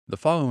The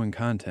following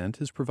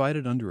content is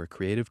provided under a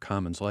Creative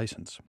Commons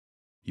license.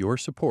 Your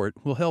support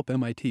will help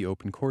MIT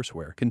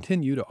OpenCourseware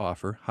continue to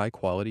offer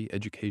high-quality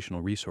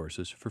educational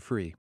resources for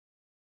free.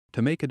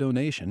 To make a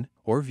donation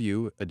or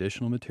view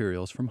additional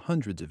materials from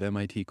hundreds of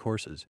MIT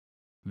courses,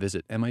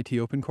 visit MIT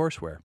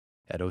OpenCourseware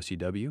at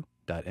ocw.mit.edu.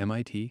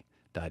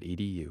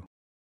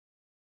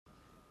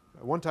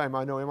 One time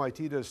I know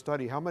MIT did a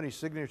study how many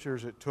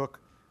signatures it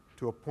took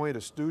to appoint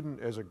a student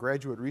as a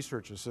graduate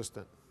research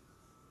assistant,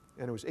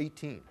 and it was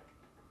 18.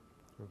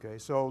 Okay,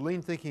 so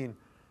lean thinking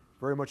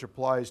very much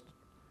applies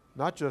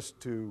not just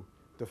to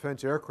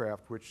defense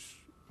aircraft, which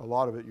a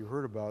lot of it you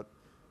heard about,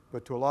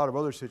 but to a lot of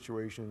other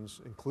situations,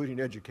 including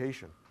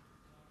education.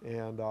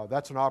 And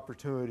that's an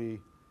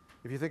opportunity.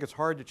 If you think it's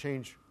hard to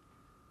change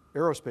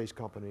aerospace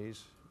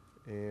companies,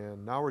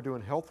 and now we're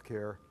doing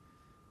healthcare,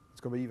 it's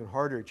going to be even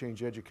harder to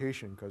change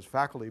education because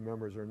faculty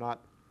members are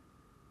not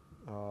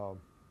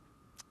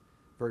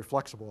very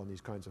flexible on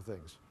these kinds of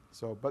things.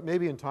 So, but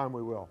maybe in time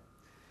we will.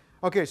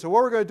 Okay, so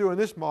what we're going to do in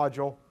this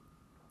module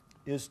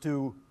is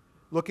to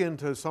look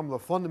into some of the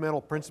fundamental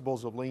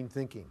principles of lean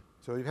thinking.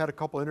 So you've had a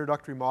couple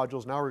introductory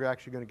modules. Now we're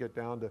actually going to get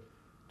down to a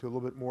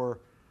little bit more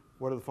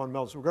what are the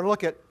fundamentals. So we're going to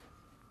look at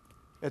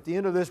the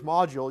end of this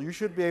module, you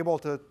should be able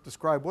to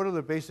describe what are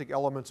the basic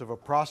elements of a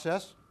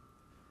process.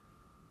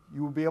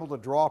 You will be able to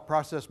draw a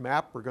process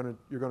map. You're going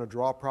to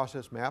draw a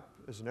process map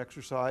as an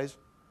exercise.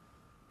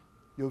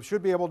 You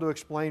should be able to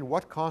explain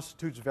what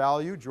constitutes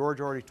value.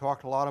 George already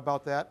talked a lot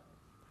about that,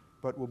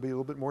 but we'll be a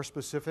little bit more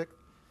specific.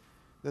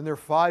 Then there are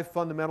 5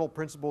 fundamental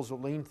principles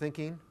of lean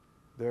thinking.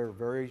 They're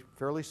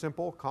fairly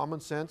simple, common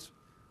sense,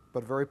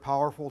 but very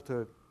powerful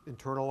to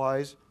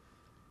internalize.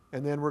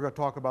 And then we're going to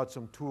talk about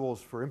some tools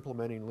for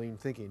implementing lean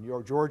thinking.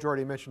 George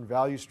already mentioned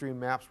value stream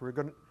maps. We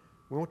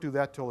won't do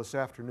that till this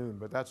afternoon,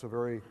 but that's a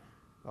very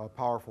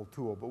powerful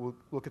tool. But we'll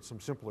look at some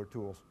simpler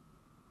tools.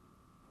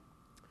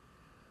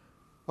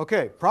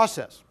 Okay,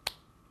 process.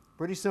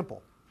 Pretty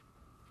simple.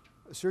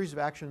 A series of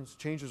actions,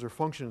 changes, or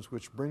functions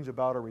which brings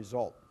about a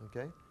result,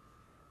 okay?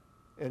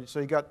 And so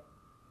you got,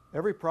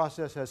 every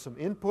process has some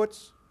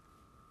inputs.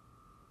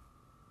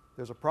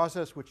 There's a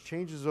process which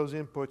changes those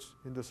inputs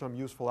into some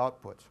useful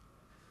outputs.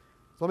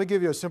 So let me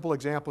give you a simple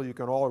example you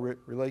can all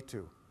relate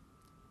to.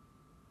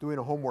 Doing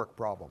a homework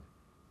problem,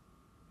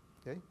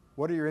 okay?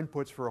 What are your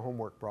inputs for a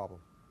homework problem?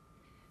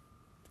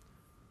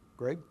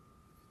 Greg?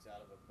 It's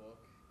out of a book,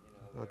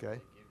 you know,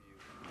 okay.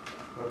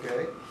 They give you.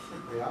 Okay,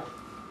 yeah.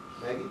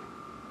 Maggie?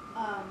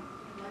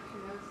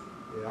 Lecture notes,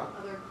 yeah.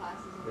 Other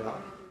classes. Yeah.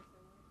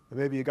 And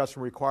maybe you got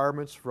some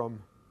requirements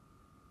from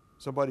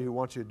somebody who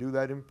wants you to do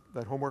that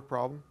homework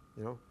problem.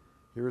 You know,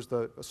 here's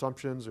the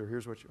assumptions, or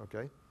here's what you,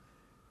 okay.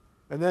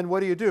 And then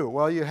what do?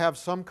 Well, you have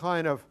some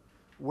kind of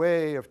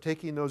way of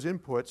taking those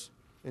inputs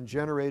and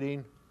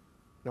generating,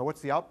 now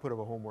what's the output of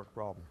a homework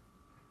problem?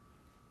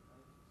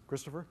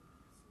 Christopher?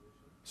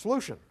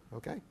 Solution,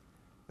 okay.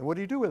 And what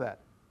do you do with that?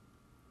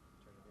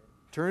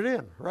 Turn it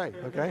in, right,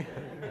 okay.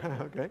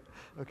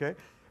 okay.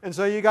 And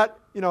so you got,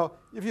 you know,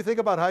 if you think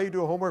about how you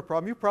do a homework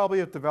problem, you probably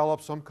have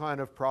developed some kind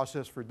of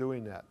process for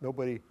doing that.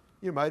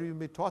 You might even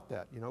be taught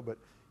that, you know, but,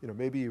 you know,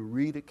 maybe you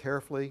read it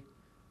carefully,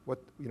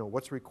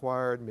 what's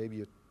required, maybe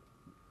you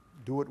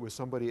do it with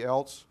somebody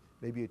else,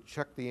 maybe you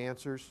check the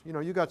answers. You know,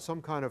 you got some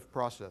kind of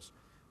process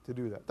to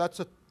do that. That's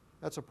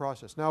a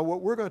process. Now, what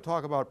we're going to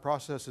talk about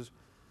processes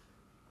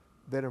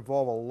that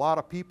involve a lot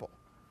of people.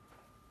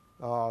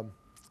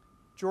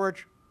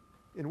 George,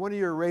 in one of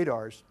your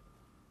radars,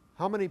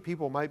 how many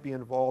people might be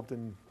involved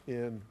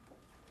in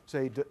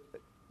say,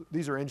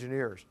 these are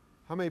engineers.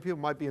 How many people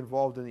might be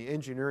involved in the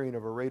engineering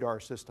of a radar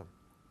system?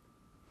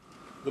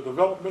 The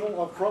developmental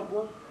upfront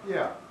work?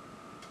 Yeah.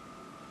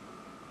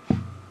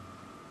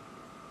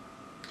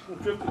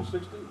 50,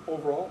 60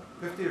 overall.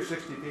 50 or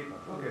 60 people.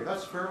 Okay,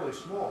 that's fairly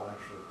small,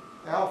 actually.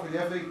 Al, for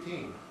the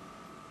F-18,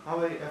 how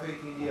many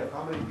F-18EF,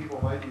 how many people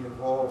might be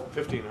involved?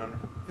 1,500.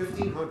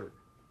 1,500.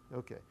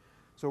 Okay.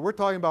 So we're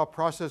talking about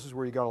processes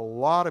where you got a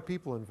lot of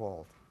people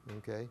involved,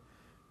 okay?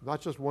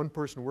 Not just one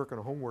person working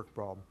a homework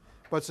problem,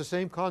 but it's the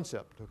same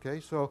concept, okay?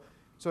 So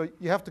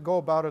you have to go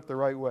about it the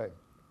right way.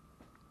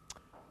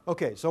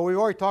 Okay, so we've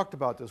already talked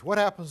about this. What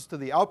happens to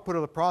the output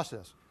of the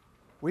process?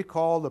 We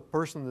call the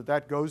person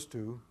that goes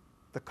to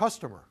the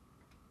customer,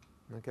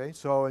 okay?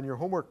 So in your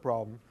homework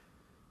problem,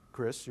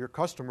 Chris, your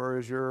customer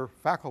is your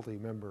faculty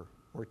member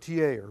or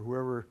TA or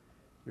whoever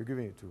you're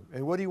giving it to.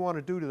 And what do you want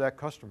to do to that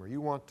customer?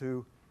 You want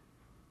to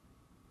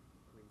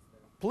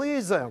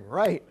please them,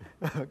 right?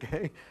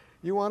 Okay.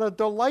 You want to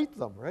delight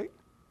them, right?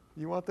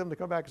 You want them to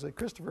come back and say,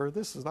 Christopher,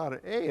 this is not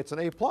an A, it's an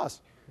A+.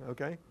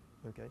 Okay?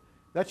 Okay.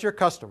 That's your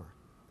customer.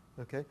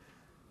 Okay?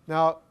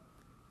 Now,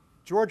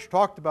 George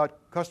talked about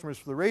customers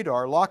for the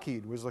radar.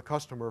 Lockheed was the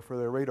customer for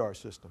their radar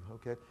system.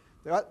 Okay?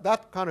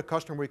 That kind of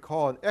customer we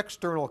call an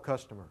external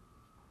customer.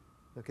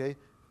 Okay?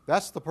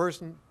 That's the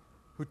person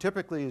who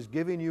typically is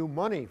giving you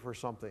money for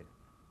something.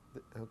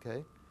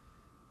 Okay?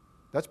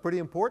 That's pretty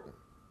important.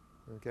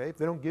 Okay? If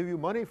they don't give you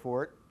money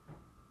for it,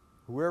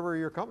 whoever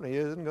your company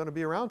is isn't going to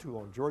be around too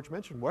long. George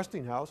mentioned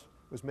Westinghouse.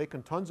 was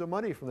making tons of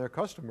money from their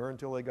customer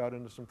until they got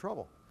into some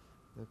trouble.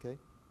 Okay?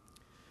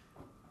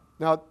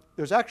 Now,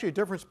 there's actually a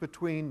difference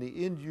between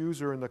the end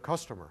user and the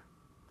customer.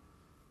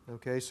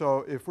 Okay,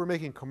 so if we're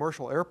making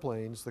commercial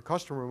airplanes, the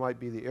customer might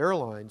be the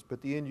airlines,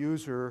 but the end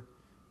user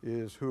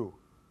is who?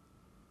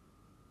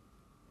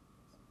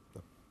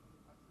 The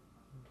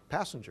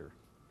passenger,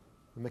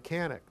 the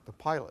mechanic, the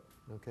pilot.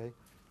 Okay,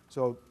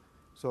 so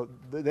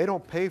they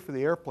don't pay for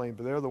the airplane,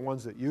 but they're the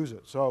ones that use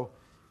it. So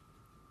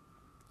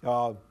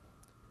now,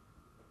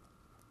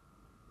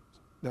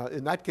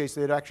 in that case,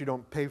 they actually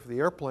don't pay for the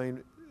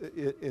airplane.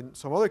 In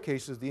some other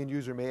cases, the end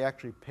user may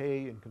actually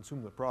pay and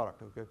consume the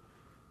product. Okay,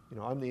 you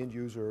know, I'm the end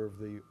user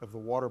of the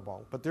water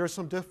bottle. But there's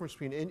some difference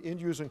between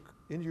end users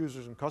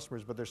and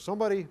customers. But there's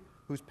somebody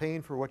who's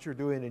paying for what you're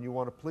doing and you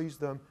want to please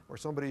them, or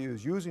somebody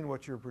who's using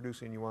what you're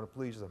producing and you want to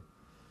please them.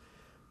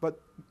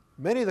 But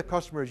many of the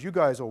customers you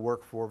guys will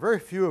work for, very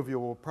few of you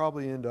will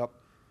probably end up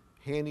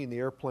handing the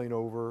airplane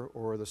over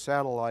or the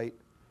satellite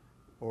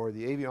or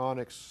the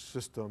avionics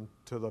system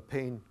to the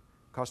paying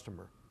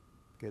customer.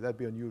 Okay, that'd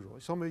be unusual.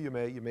 Some of you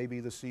may be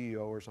the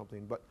CEO or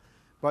something,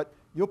 but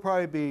you'll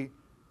probably be,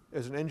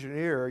 as an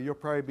engineer, you'll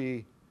probably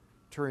be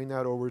turning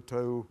that over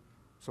to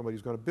somebody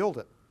who's going to build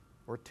it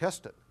or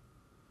test it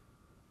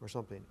or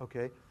something.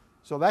 Okay,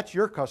 so that's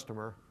your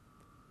customer,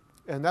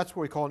 and that's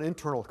what we call an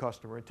internal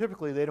customer. And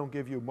typically they don't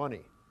give you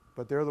money,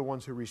 but they're the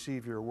ones who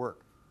receive your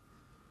work.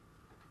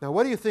 Now,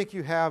 what do you think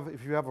you have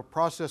if you have a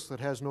process that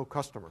has no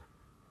customer?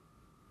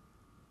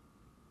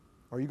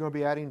 Are you going to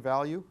be adding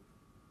value?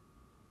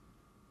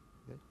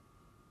 Okay.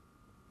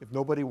 If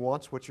nobody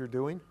wants what you're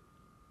doing?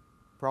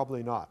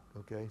 Probably not.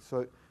 Okay,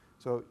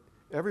 so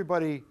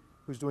everybody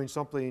who's doing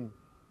something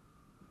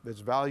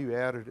that's value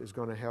added is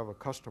going to have a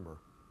customer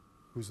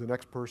who's the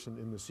next person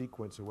in the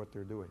sequence of what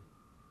they're doing.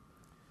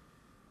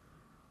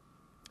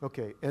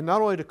 Okay, and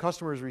not only do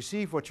customers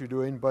receive what you're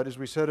doing, but as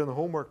we said in the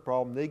homework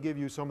problem, they give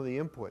you some of the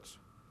inputs.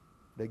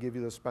 They give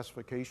you the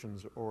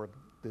specifications or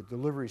the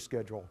delivery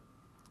schedule.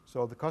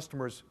 So the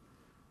customers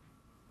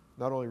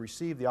not only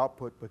receive the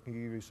output, but can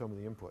give you some of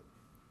the input.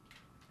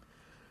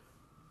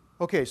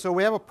 Okay, so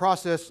we have a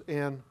process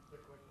and...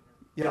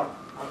 Yeah.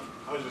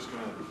 I was just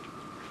going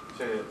to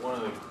say that one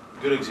of the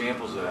good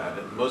examples of that,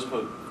 and most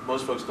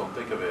folks don't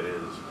think of it,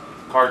 is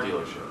car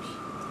dealerships.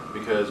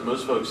 Because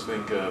most folks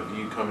think of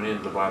you coming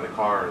in to buy the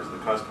car as the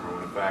customer,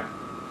 when in fact,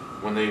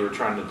 when they were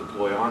trying to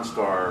deploy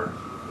OnStar,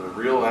 the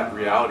real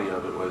reality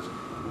of it was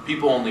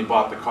people only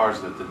bought the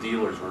cars that the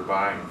dealers were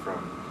buying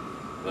from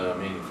the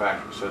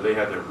manufacturer. So they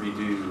had to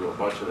redo a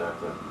bunch of that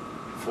to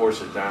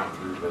force it down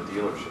through the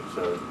dealership.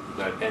 So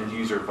that end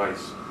user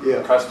vice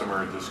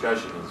customer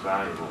discussion is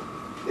valuable.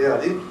 Yeah,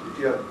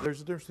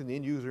 there's a difference between the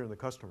end user and the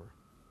customer.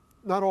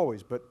 Not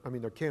always, but I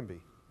mean there can be.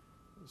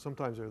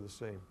 Sometimes they're the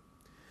same.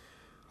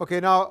 Okay,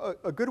 now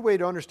a good way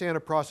to understand a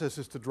process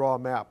is to draw a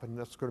map, and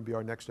that's going to be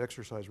our next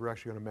exercise. We're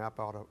actually going to map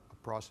out a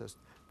process.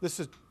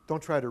 This is,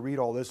 don't try to read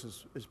all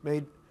this, it's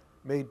made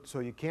so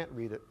you can't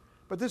read it.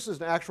 But this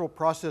is an actual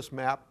process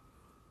map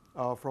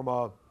from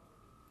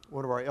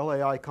one of our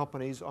LAI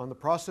companies on the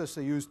process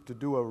they used to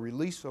do a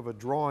release of a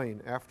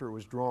drawing after it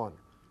was drawn.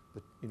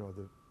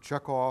 The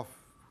check-off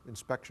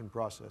inspection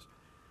process.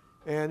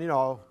 And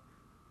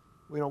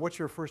what's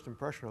your first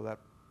impression of that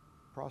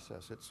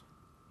process?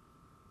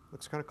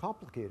 Looks kind of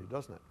complicated,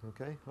 doesn't it?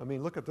 Okay, I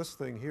mean, look at this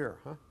thing here,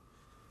 huh?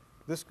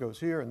 This goes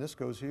here, and this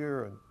goes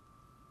here, and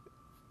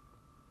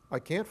I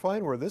can't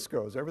find where this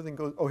goes. Everything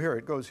goes. Oh, here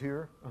it goes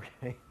here.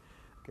 Okay,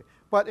 okay.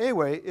 But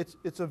anyway,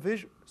 it's a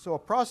visual. So a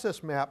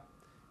process map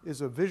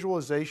is a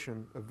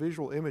visualization, a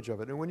visual image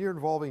of it. And when you're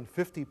involving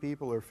 50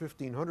 people or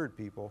 1,500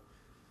 people,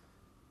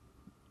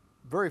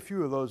 very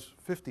few of those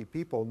 50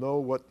 people know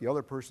what the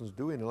other person's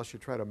doing unless you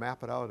try to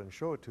map it out and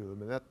show it to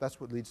them. And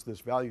that's what leads to this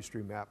value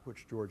stream map,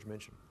 which George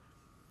mentioned.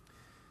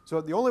 So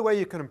the only way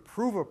you can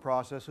improve a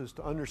process is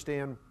to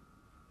understand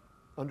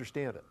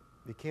it.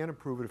 You can't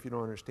improve it if you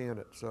don't understand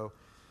it. So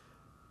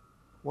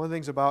one of the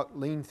things about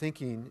lean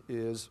thinking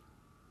is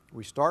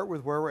we start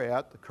with where we're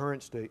at, the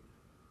current state,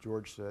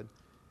 George said,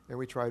 and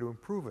we try to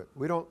improve it.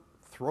 We don't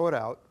throw it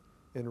out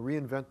and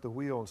reinvent the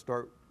wheel and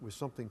start with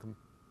something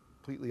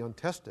completely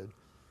untested.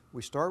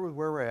 We start with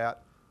where we're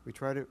at.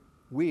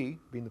 We,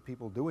 being the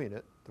people doing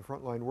it, the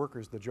frontline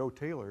workers, the Joe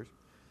Taylors,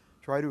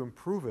 try to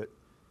improve it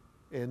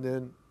and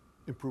then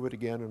improve it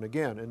again and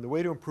again. And the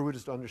way to improve it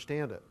is to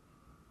understand it.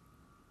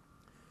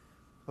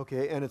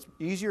 Okay, and it's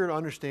easier to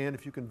understand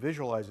if you can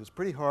visualize it. It's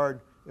pretty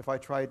hard if I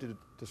tried to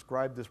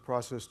describe this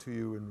process to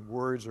you in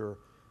words or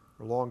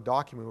a long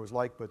document what it was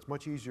like, but it's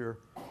much easier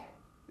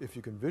if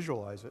you can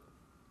visualize it.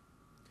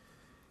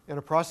 And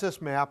a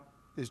process map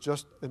is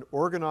just an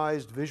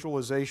organized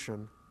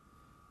visualization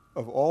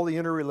of all the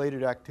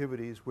interrelated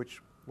activities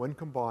which, when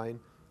combined,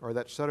 are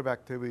that set of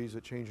activities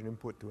that change an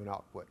input to an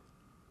output.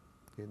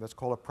 Okay, that's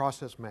called a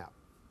process map.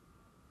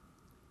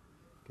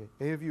 Okay,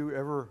 any of you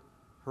ever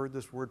heard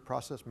this word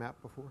process map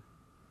before?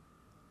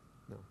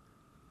 No.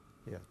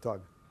 Yeah,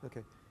 Doug.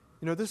 Okay.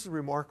 This is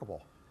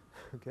remarkable.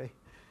 Okay,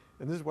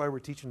 and this is why we're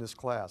teaching this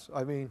class.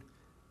 I mean,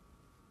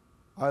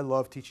 I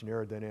love teaching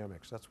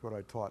aerodynamics. That's what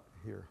I taught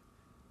here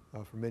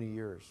for many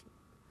years.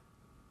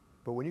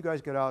 But when you guys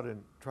get out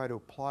and try to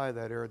apply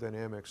that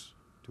aerodynamics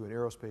to an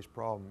aerospace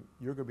problem,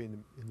 you're going to be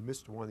in the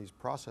midst of one of these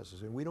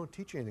processes. And we don't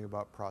teach anything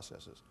about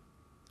processes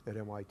at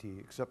MIT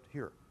except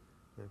here,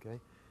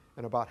 okay?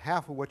 And about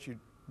half of what you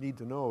need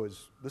to know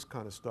is this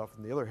kind of stuff,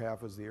 and the other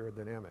half is the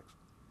aerodynamics.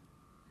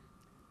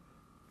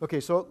 Okay,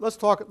 so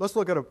let's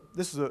look at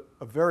this is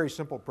a very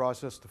simple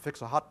process to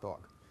fix a hot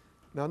dog.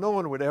 Now, no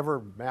one would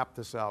ever map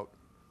this out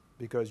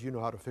because you know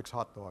how to fix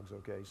hot dogs,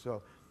 okay?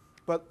 So,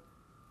 but,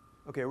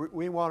 okay,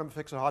 we want to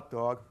fix a hot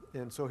dog,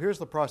 and so here's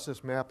the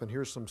process map, and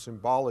here's some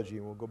symbology,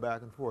 and we'll go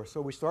back and forth. So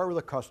we start with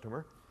a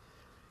customer,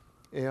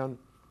 and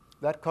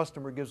that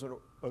customer gives an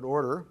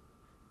order.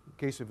 In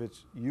case if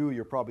it's you,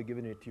 you're probably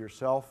giving it to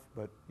yourself,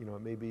 but you know,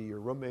 it may be your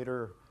roommate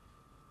or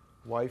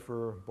wife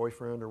or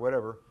boyfriend or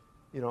whatever.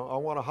 You know, I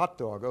want a hot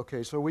dog.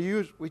 Okay, so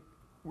we're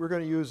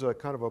going to use a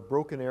kind of a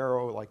broken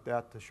arrow like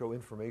that to show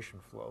information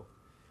flow.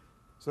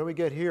 So then we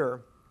get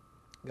here,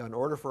 got an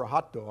order for a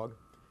hot dog.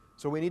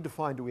 So we need to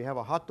find, do we have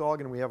a hot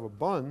dog and we have a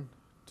bun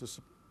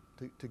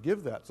to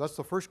give that? So that's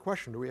the first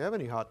question. Do we have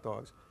any hot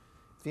dogs?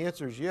 If the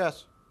answer is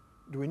yes,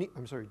 do we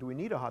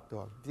need a hot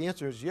dog? If the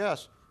answer is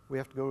yes, we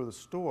have to go to the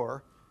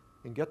store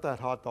and get that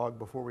hot dog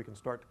before we can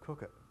start to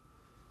cook it.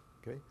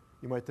 Okay?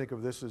 You might think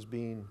of this as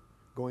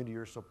going to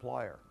your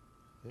supplier.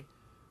 Okay?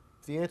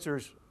 If the answer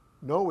is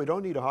no, we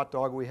don't need a hot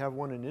dog, we have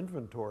one in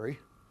inventory.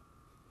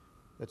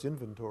 That's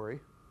inventory.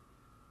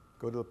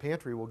 Go to the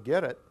pantry, we'll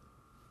get it,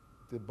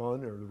 the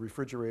bun or the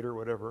refrigerator or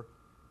whatever,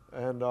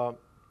 and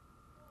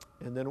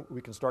then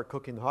we can start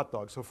cooking the hot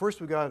dog. So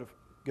first we got to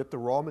get the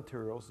raw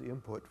materials, the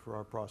input for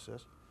our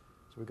process.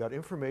 So we got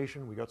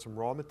information, we got some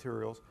raw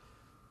materials.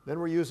 Then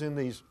we're using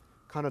these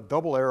kind of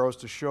double arrows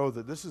to show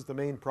that this is the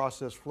main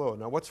process flow.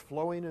 Now what's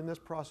flowing in this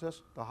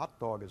process? The hot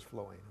dog is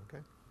flowing,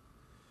 okay?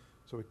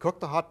 So we cook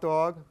the hot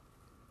dog,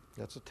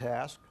 that's a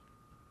task.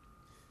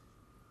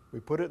 We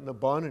put it in the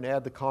bun and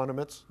add the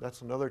condiments,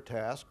 that's another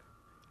task.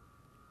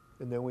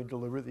 And then we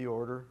deliver the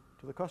order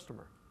to the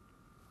customer,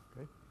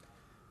 okay?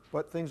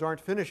 But things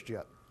aren't finished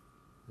yet,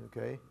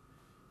 okay?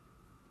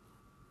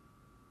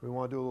 We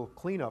want to do a little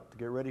cleanup to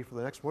get ready for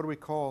the next, what do we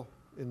call,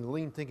 in the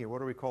lean thinking, what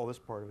do we call this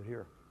part of it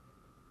here?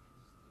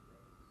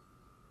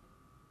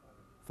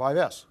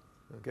 5S,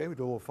 okay? We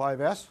do a little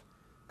 5S,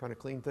 kind of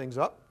clean things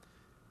up.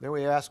 Then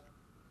we ask,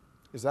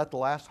 is that the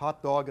last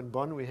hot dog and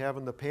bun we have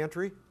in the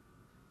pantry?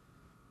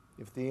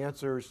 If the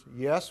answer is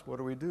yes, what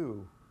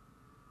do?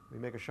 We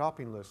make a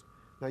shopping list.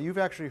 Now you've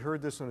actually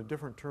heard this in a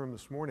different term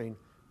this morning,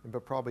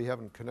 but probably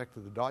haven't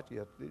connected the dot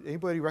yet.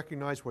 Anybody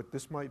recognize what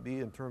this might be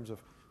in terms of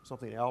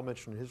something Al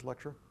mentioned in his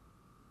lecture?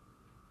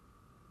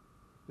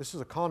 This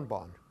is a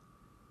Kanban,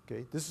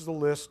 okay? This is a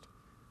list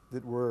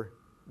that we're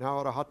now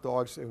out of hot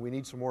dogs and we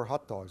need some more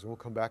hot dogs, and we'll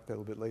come back to that a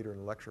little bit later in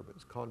the lecture, but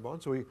it's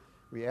Kanban. So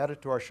we add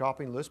it to our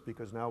shopping list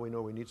because now we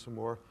know we need some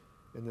more,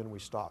 and then we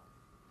stop.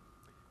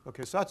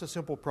 Okay, so that's a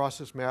simple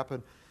process map,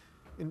 and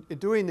in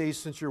doing these,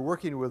 since you're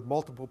working with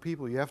multiple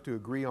people, you have to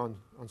agree on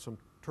some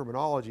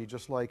terminology,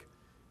 just like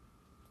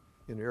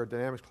in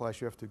aerodynamics class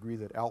you have to agree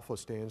that alpha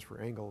stands for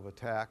angle of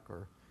attack,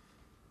 or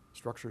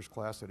structures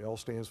class that L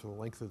stands for the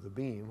length of the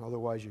beam.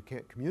 Otherwise you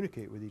can't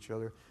communicate with each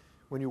other.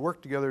 When you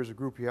work together as a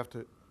group, you have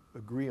to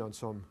agree on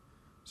some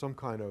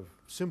kind of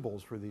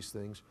symbols for these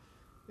things.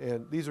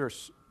 And these are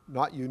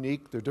not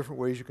unique. There are different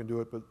ways you can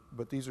do it,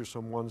 but these are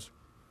some ones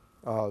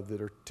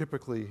that are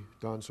typically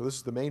done. So this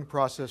is the main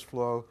process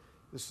flow.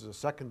 This is a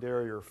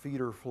secondary or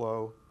feeder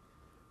flow.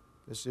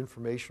 This is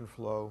information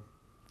flow.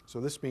 So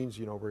this means,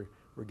 you know,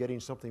 we're getting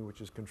something which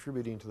is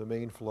contributing to the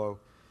main flow.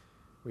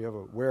 We have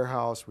a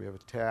warehouse, we have a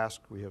task,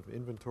 we have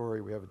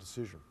inventory, we have a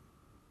decision.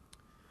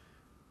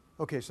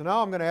 Okay, so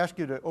now I'm going to ask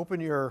you to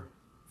open your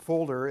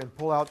folder and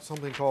pull out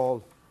something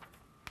called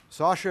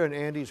Sasha and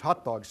Andy's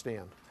hot dog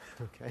stand.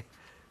 Okay.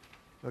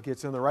 Okay,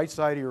 it's on the right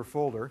side of your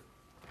folder.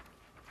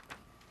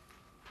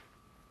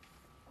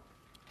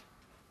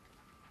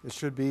 It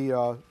should be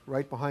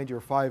right behind your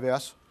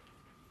 5S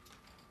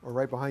or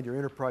right behind your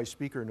enterprise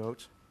speaker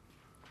notes.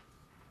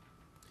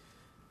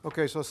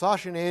 Okay, so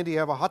Sasha and Andy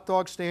have a hot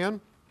dog stand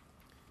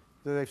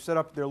that they've set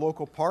up at their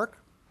local park,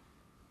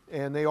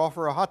 and they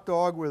offer a hot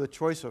dog with a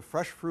choice of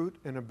fresh fruit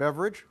and a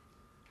beverage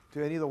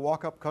to any of the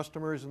walk-up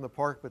customers in the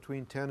park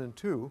between 10 and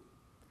 2.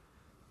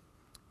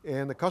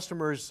 And the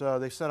customers,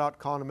 they set out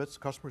condiments.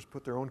 Customers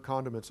put their own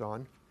condiments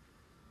on.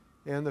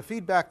 And the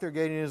feedback they're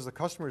getting is the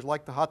customers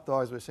like the hot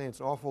dogs. They're saying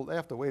it's awful. They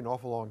have to wait an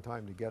awful long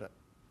time to get it.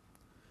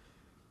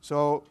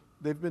 So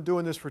they've been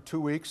doing this for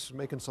 2 weeks,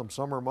 making some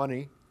summer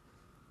money.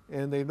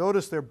 And they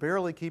noticed they're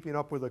barely keeping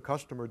up with the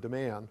customer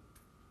demand.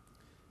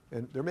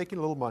 And they're making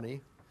a little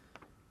money.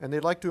 And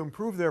they'd like to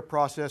improve their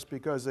process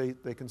because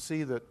they can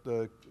see that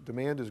the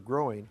demand is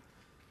growing.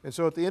 And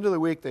so at the end of the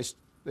week,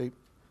 they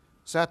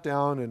sat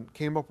down and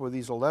came up with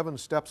these 11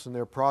 steps in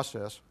their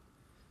process.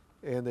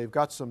 And they've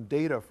got some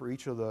data for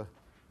each of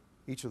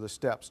the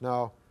steps.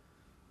 Now,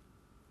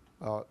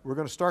 we're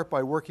going to start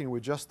by working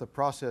with just the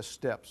process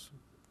steps.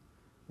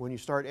 when you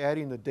start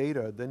adding the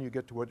data, then you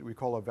get to what we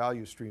call a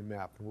value stream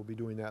map, and we'll be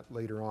doing that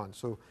later on.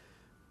 So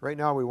right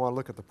now we want to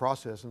look at the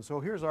process, and so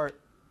here's our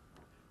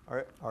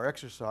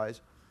exercise.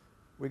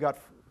 We got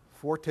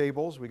 4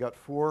 tables, we got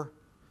 4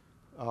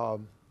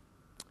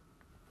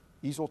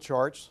 easel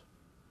charts,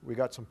 we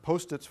got some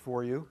post-its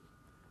for you,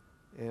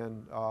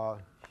 and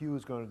Hugh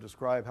is going to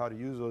describe how to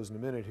use those in a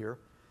minute here.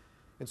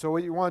 And so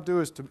what you want to do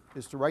is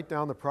to write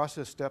down the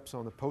process steps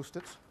on the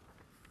post-its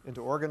and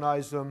to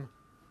organize them.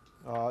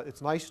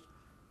 It's nice.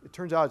 It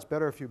turns out it's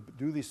better if you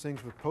do these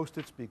things with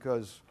post-its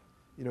because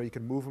you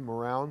can move them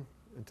around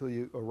until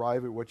you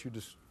arrive at what you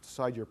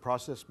decide your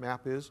process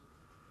map is.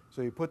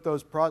 So you put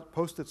those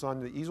post-its on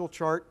the easel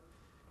chart,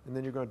 and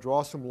then you're going to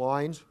draw some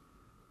lines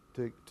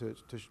to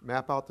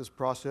map out this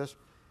process.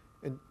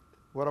 And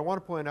what I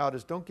want to point out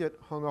is don't get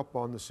hung up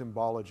on the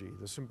symbology.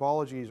 The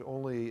symbology is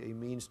only a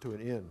means to an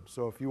end.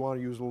 So if you want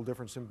to use a little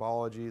different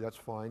symbology, that's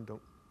fine.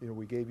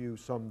 We gave you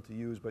some to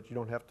use, but you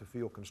don't have to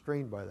feel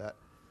constrained by that.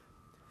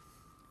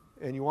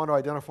 And you want to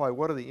identify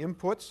what are the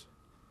inputs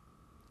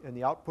and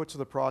the outputs of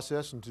the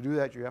process, and to do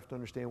that you have to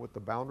understand what the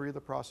boundary of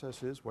the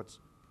process is, what's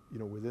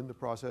within the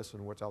process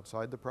and what's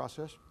outside the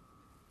process.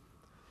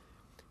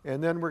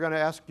 And then we're going to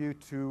ask you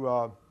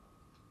to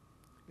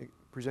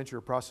present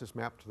your process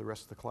map to the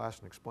rest of the class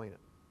and explain it.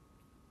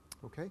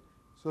 Okay?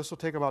 So this will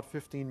take about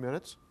 15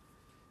 minutes.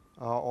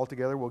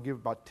 Altogether, we'll give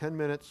about 10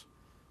 minutes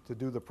to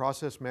do the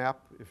process map.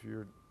 If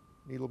you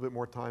need a little bit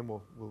more time,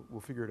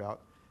 we'll figure it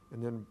out.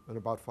 And then in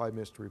about 5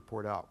 minutes to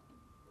report out.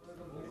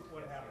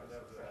 What happens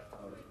after that?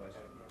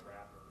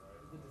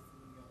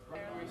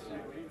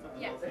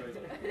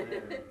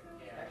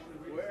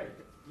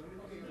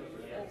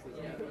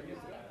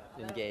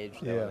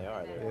 Engaged, Yeah, they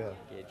are. They're yeah.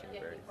 engaging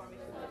very.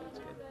 That's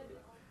good.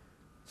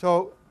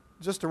 So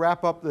just to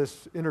wrap up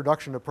this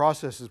introduction to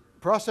processes,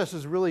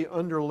 processes really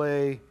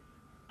underlay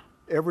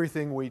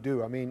everything we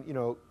do. I mean,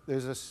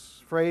 there's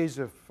this phrase,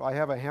 if I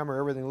have a hammer,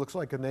 everything looks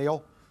like a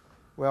nail.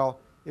 Well,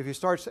 if you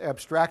start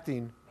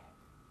abstracting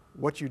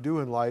what you do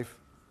in life,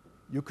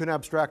 you can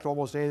abstract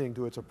almost anything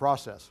to it's a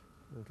process,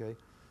 okay?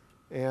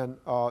 And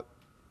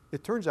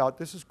it turns out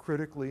this is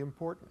critically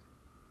important,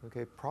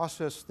 okay?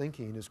 Process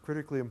thinking is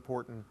critically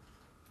important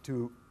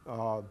to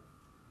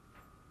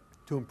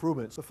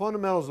improvements. The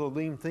fundamentals of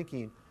lean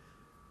thinking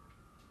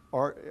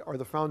are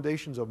the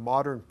foundations of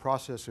modern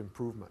process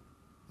improvement.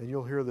 And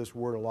you'll hear this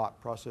word a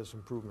lot, process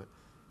improvement.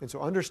 And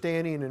so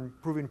understanding and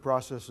improving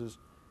processes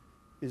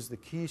is the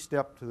key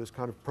step to this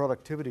kind of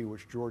productivity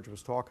which George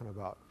was talking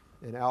about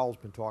and Al's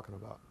been talking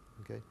about,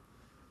 okay?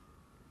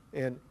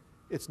 And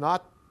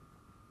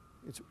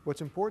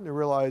what's important to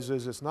realize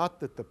is it's not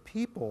that the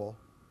people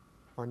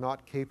are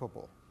not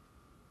capable.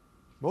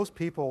 Most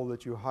people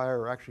that you hire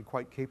are actually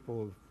quite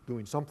capable of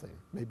doing something.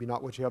 Maybe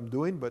not what you have them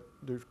doing, but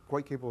they're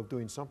quite capable of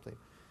doing something.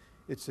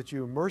 It's that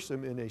you immerse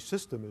them in a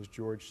system, as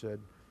George said,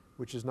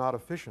 which is not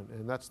efficient,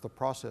 and that's the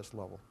process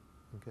level,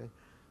 okay?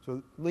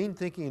 So lean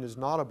thinking is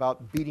not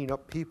about beating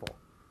up people,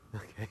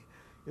 okay?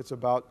 It's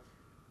about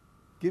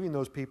giving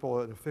those people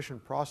an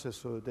efficient process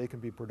so that they can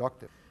be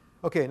productive.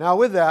 Okay, now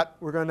with that,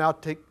 we're going to now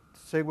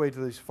segue to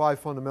these 5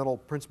 fundamental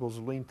principles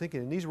of lean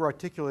thinking, and these were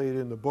articulated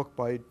in the book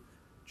by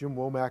Jim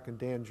Womack and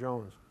Dan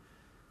Jones.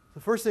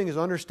 The first thing is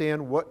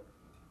understand what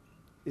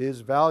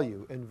is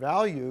value, and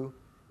value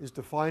is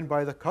defined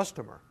by the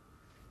customer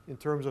in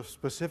terms of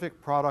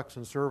specific products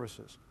and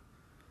services.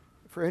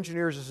 For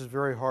engineers, this is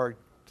very hard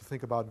to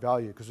think about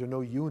value because there are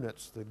no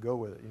units that go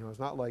with it. It's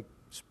not like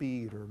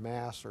speed or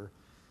mass or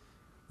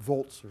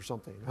volts or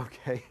something,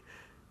 okay?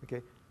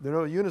 Okay. There are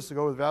no units to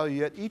go with value,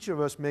 yet each of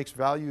us makes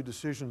value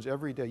decisions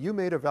every day. You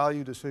made a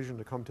value decision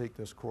to come take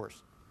this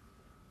course,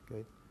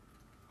 okay?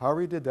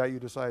 However you did that, you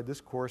decided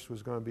this course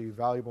was going to be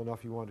valuable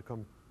enough you wanted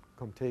to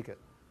come take it,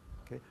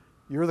 okay?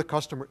 You're the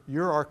customer,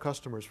 you're our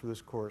customers for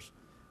this course,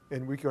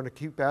 and we're going to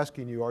keep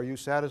asking you, are you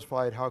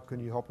satisfied? How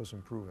can you help us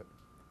improve it?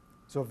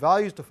 So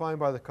value is defined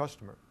by the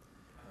customer.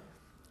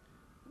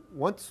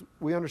 Once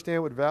we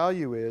understand what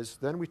value is,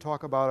 then we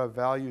talk about a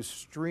value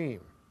stream.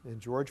 And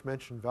George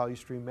mentioned value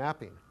stream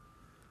mapping.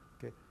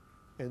 Okay?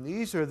 And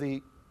these are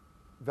the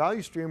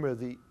value stream are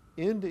the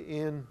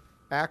end-to-end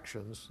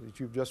actions that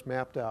you've just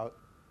mapped out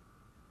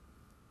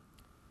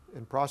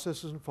and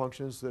processes and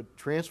functions that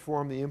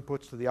transform the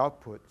inputs to the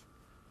outputs.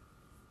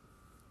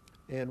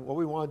 And what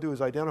we want to do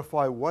is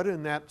identify what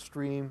in that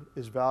stream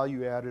is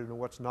value added and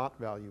what's not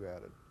value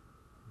added.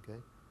 Okay?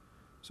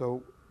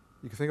 So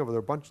you can think of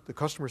it, the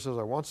customer says,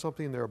 I want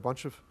something, there are a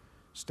bunch of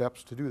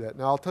steps to do that.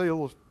 Now I'll tell you a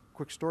little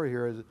quick story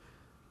here. Is that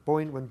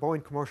when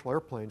Boeing commercial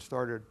airplanes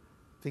started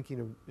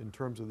thinking in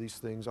terms of these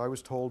things, I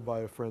was told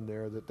by a friend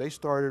there that they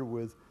started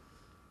with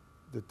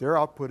that their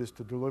output is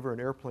to deliver an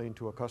airplane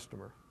to a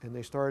customer. And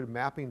they started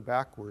mapping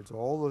backwards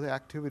all of the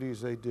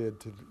activities they did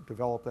to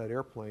develop that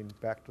airplane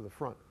back to the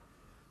front.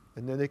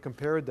 And then they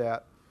compared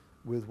that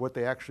with what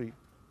they actually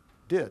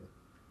did.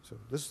 So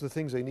this is the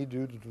things they need to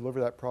do to deliver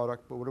that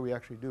product, but what do we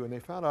actually do? And they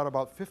found out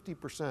about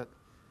 50%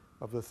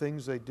 of the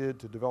things they did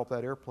to develop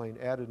that airplane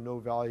added no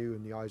value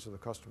in the eyes of the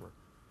customer.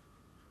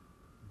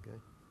 Okay?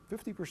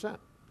 50%. Okay?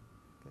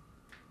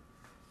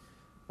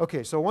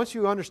 Okay, so once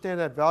you understand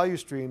that value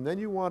stream, then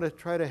you want to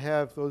try to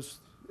have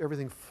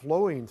everything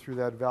flowing through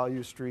that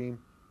value stream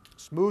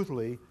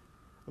smoothly,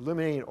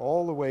 eliminating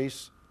all the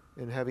waste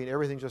and having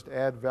everything just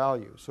add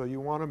value. So you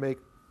want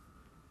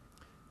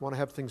to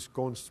have things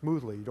going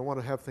smoothly. You don't want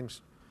to have things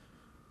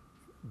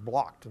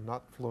blocked and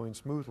not flowing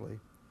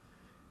smoothly.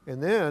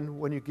 And then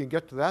when you can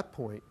get to that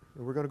point,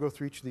 and we're going to go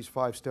through each of these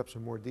 5 steps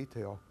in more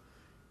detail,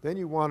 then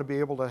you want to be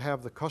able to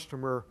have the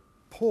customer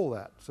pull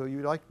that. So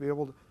you'd like to be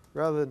able to,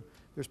 rather than,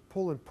 there's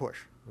pull and push,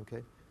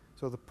 okay?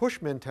 So the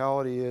push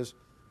mentality is,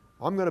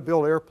 I'm going to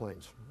build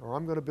airplanes, or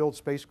I'm going to build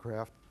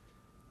spacecraft,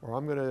 or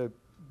I'm going to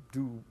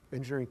do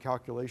engineering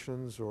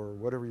calculations, or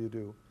whatever you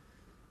do.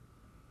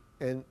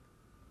 And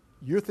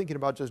you're thinking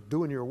about just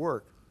doing your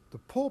work. The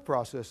pull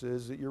process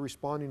is that you're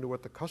responding to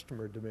what the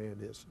customer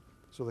demand is.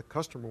 So the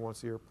customer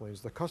wants the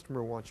airplanes, the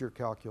customer wants your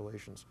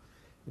calculations,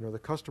 the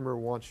customer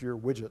wants your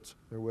widgets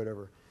or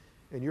whatever.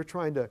 And you're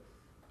trying to,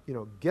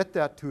 get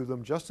that to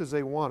them just as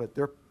they want it.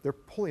 They're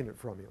pulling it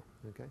from you,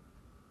 okay?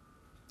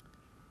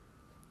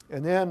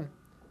 And then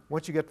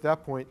once you get to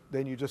that point,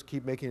 then you just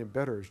keep making it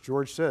better. As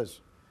George says,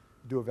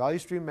 do a value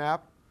stream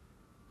map,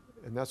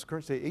 and that's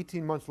current state.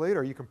 18 months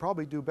later, you can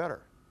probably do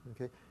better,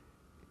 okay?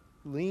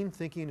 Lean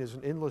thinking is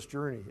an endless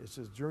journey. It's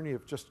a journey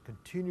of just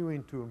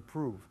continuing to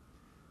improve.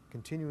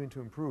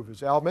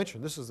 As Al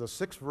mentioned, this is the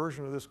 6th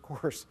version of this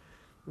course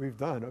we've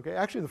done. Okay,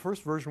 actually the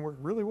first version worked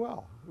really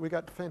well. We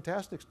got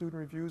fantastic student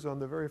reviews on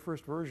the very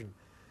first version,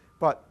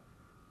 but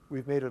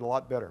we've made it a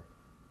lot better.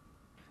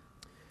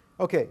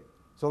 Okay,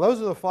 so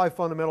those are the 5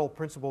 fundamental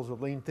principles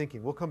of lean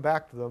thinking. We'll come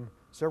back to them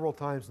several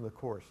times in the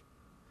course.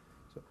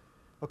 So,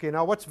 okay,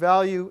 now what's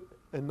value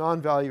and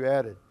non-value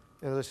added?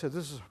 And as I said,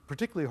 this is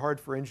particularly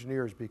hard for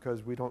engineers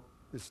because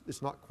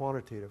it's not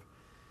quantitative.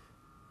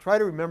 Try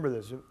to remember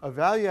this. A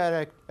value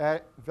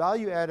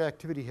add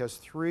activity has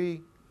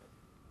 3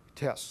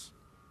 tests.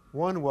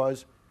 One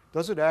was,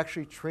 does it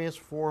actually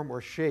transform or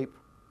shape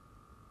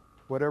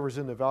whatever's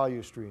in the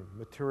value stream,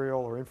 material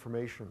or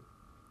information?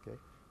 Okay.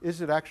 Is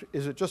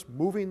it just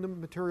moving the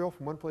material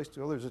from one place to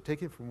the other? Is it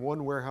taking it from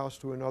one warehouse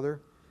to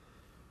another?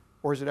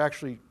 Or is it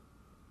actually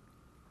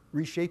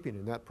reshaping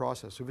in that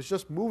process? If it's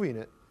just moving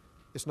it,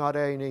 it's not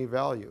adding any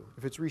value.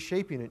 If it's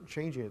reshaping it and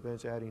changing it, then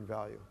it's adding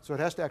value. So it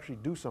has to actually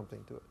do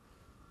something to it.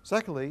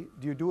 Secondly,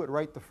 do you do it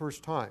right the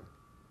first time?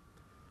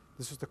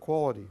 This is the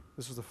quality.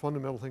 This is the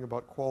fundamental thing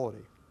about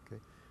quality. Okay?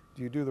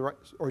 Do you do the right,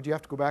 or do you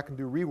have to go back and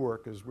do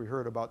rework, as we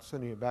heard about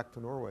sending it back to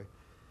Norway?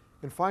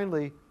 And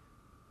finally,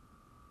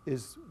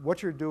 is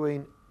what you're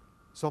doing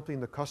something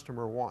the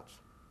customer wants?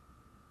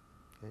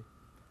 Okay?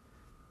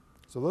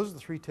 So those are the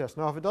 3 tests.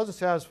 Now, if it doesn't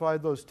satisfy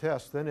those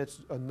tests, then it's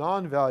a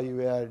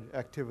non-value add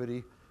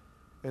activity,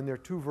 and there are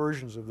 2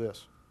 versions of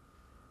this.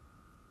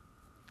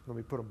 Let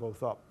me put them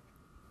both up.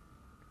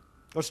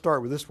 Let's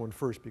start with this one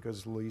first because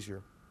it's a little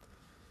easier.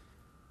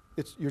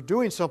 You're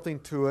doing something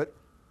to it,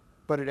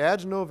 but it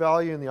adds no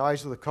value in the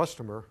eyes of the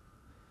customer,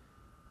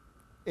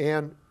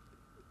 and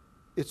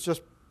it's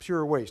just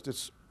pure waste.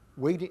 It's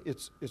waiting.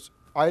 It's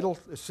idle.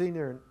 It's sitting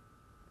there,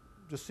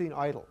 just sitting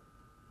idle.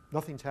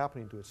 Nothing's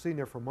happening to it. It's sitting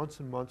there for months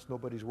and months.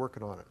 Nobody's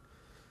working on it.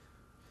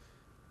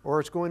 Or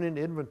it's going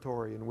into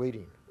inventory and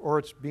waiting. Or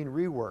it's being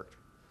reworked.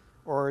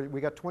 Or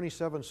we got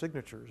 27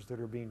 signatures that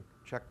are being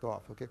checked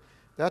off. Okay,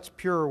 that's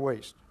pure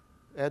waste.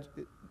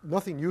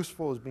 Nothing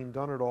useful is being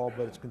done at all,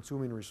 but it's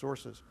consuming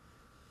resources.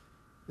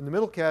 In the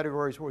middle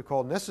category is what we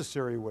call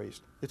necessary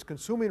waste. It's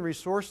consuming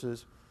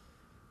resources,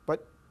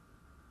 but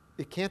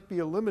it can't be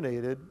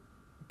eliminated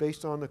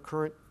based on the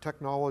current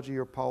technology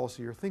or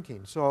policy or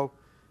thinking. So,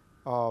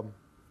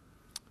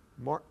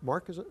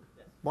 Mark, is it?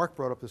 Yes. Mark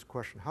brought up this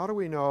question. How do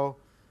we know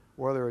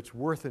whether it's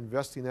worth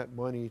investing that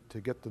money to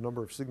get the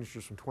number of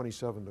signatures from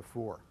 27 to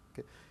 4?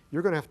 Okay.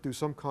 You're going to have to do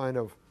some kind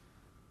of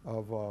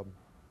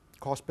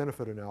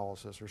cost-benefit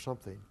analysis or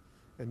something,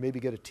 and maybe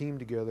get a team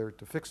together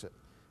to fix it.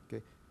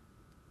 Okay.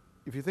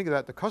 If you think of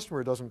that, the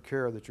customer doesn't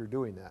care that you're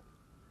doing that.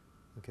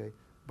 Okay.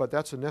 But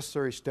that's a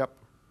necessary step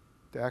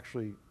to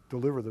actually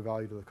deliver the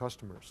value to the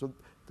customer. So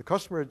the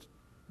customer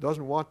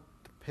doesn't want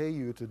to pay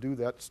you to do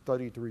that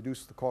study to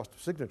reduce the cost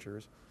of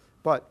signatures,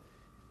 but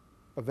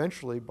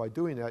eventually, by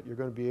doing that, you're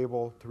going to be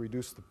able to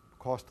reduce the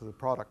cost of the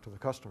product to the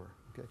customer.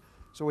 Okay.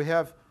 So we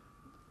have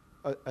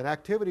an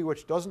activity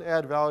which doesn't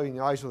add value in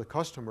the eyes of the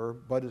customer,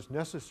 but is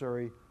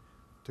necessary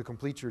to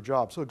complete your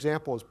job. So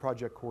example is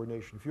project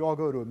coordination. If you all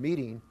go to a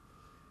meeting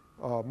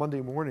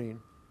Monday morning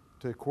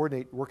to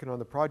coordinate working on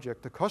the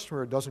project, the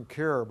customer doesn't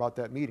care about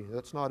that meeting.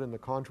 That's not in the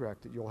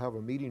contract that you'll have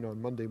a meeting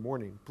on Monday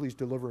morning. Please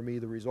deliver me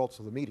the results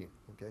of the meeting.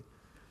 Okay.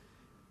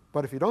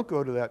 But if you don't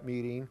go to that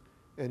meeting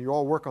and you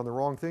all work on the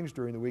wrong things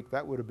during the week,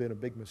 that would have been a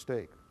big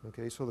mistake.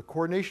 Okay. So the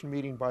coordination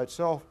meeting by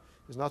itself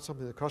is not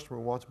something the customer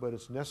wants, but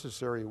it's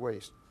necessary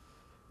waste.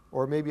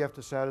 Or maybe you have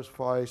to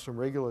satisfy some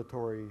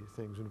regulatory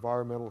things,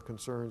 environmental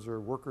concerns or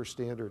worker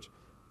standards.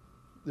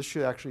 This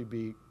should actually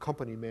be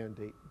company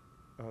mandate.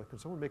 Can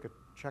someone make a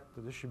check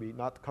that this should be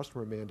not the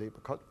customer mandate,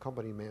 but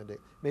company mandate?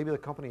 Maybe the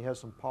company has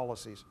some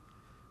policies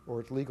or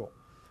it's legal.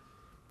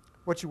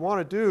 What you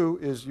want to do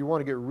is you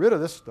want to get rid of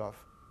this stuff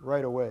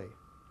right away,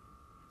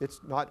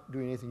 it's not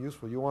doing anything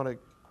useful. You want to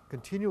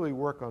continually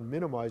work on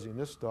minimizing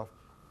this stuff,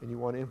 and you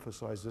want to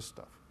emphasize this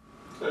stuff.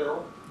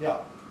 Carol,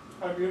 Yeah.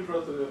 I'd be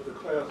interested if the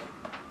class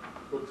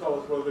would tell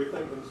us whether they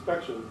think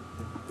inspection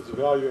is a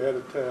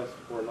value-added task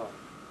or not.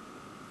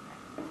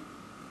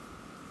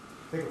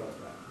 Think about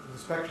that.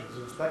 Inspection.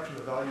 Is inspection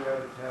a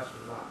value-added task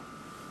or not?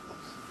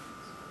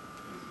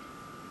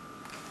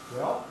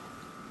 Well,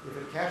 if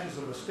it catches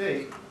a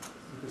mistake,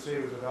 you could say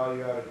it was a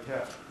value-added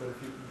task. But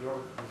if you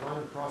can design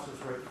the process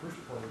right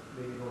first point,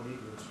 maybe you don't need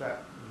to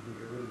inspect. You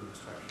can get rid of the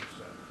inspection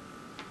step.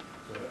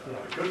 So,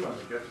 The good one, I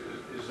guess,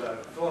 is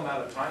filling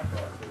out a time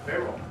card for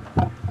payroll.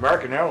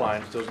 American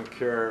Airlines doesn't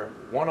care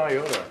one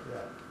iota yeah.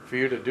 for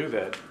you to do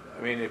that.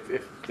 I mean,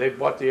 if they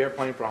bought the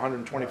airplane for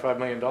 $125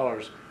 million,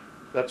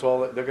 that's all,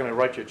 they're going to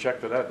write you a check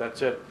for that,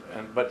 that's it.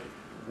 But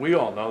we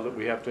all know that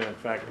we have to, in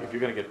fact, if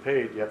you're going to get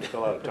paid, you have to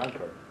fill out a time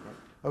card.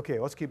 Okay,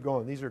 let's keep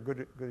going. These are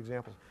good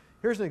examples.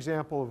 Here's an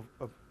example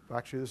of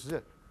actually, this is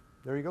it.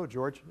 There you go,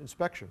 George.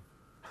 Inspection.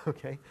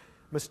 Okay,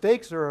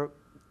 mistakes are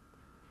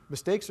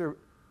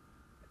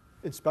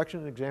inspection,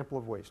 an example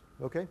of waste.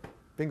 Okay,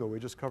 bingo. We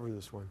just covered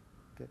this one.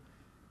 Okay,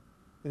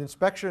 an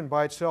inspection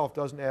by itself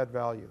doesn't add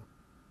value.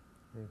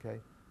 Okay.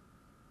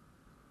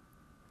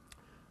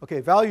 Okay,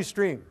 value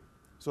stream.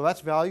 So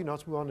that's value. Now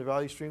let's move on to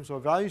value stream. So a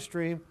value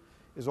stream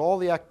is all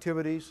the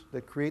activities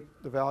that create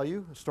the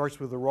value. It starts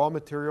with the raw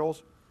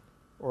materials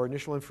or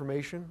initial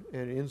information,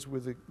 and it ends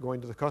with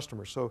going to the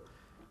customer. So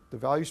the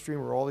value stream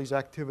are all these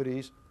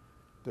activities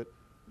that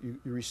you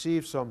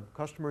receive some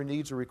customer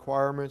needs or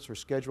requirements or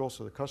schedules,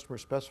 so the customer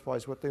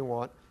specifies what they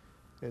want,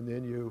 and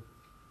then you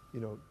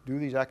do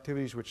these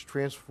activities which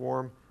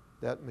transform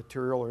that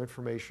material or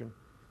information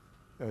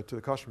to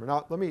the customer.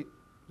 Now,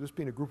 this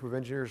being a group of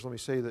engineers, let me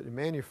say that in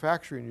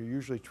manufacturing, you're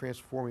usually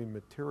transforming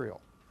material.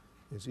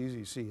 It's easy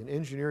to see. In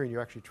engineering,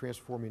 you're actually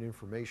transforming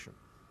information.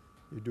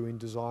 You're doing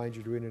designs,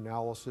 you're doing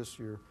analysis,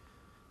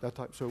 that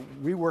type. So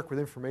we work with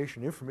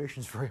information.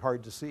 Information is very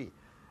hard to see.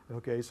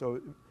 Okay, so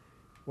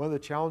one of the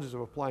challenges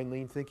of applying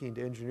lean thinking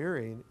to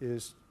engineering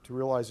is to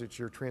realize that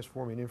you're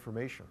transforming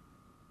information.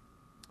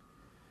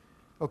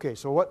 Okay,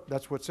 so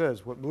that's what it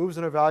says. What moves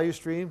in a value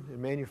stream in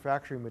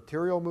manufacturing,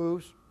 material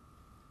moves.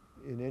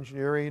 In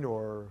engineering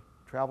or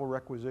travel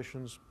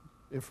requisitions,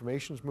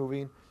 information's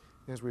moving.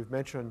 As we've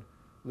mentioned,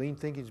 lean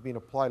thinking is being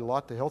applied a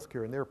lot to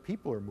healthcare, and there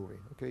people are moving.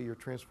 Okay, you're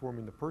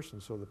transforming the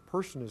person, so the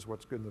person is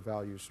what's good in the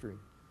value stream.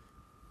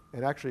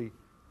 And actually,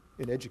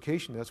 in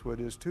education, that's what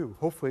it is too.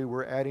 Hopefully,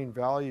 we're adding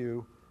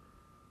value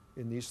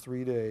in these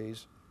 3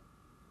 days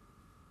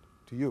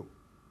to you.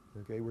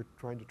 Okay, we're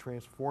trying to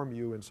transform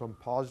you in some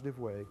positive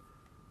way,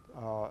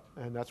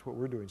 and that's what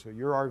we're doing. So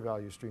you're our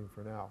value stream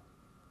for now.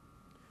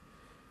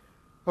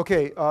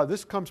 Okay,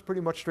 this comes pretty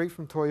much straight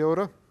from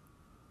Toyota.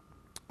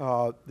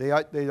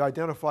 They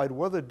identified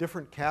what are the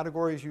different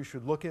categories you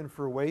should look in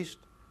for waste,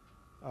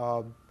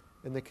 and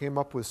they came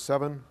up with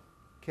 7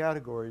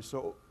 categories.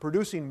 So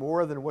producing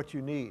more than what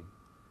you need.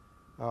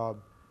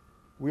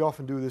 We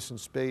often do this in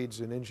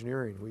spades in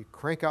engineering. We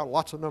crank out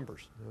lots of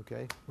numbers,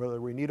 okay, whether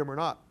we need them or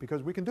not,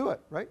 because we can do it,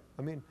 right?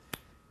 I mean,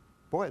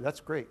 boy, that's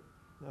great.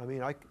 I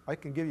mean, I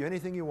can give you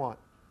anything you want,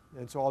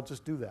 and so I'll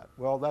just do that.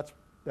 Well, that's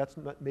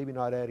maybe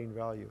not adding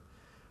value.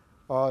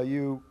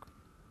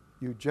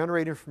 You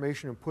generate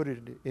information and put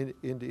it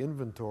into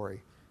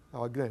inventory.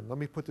 Again, let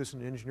me put this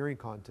in an engineering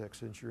context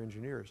since you're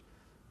engineers.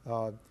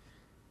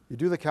 You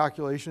do the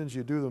calculations,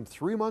 you do them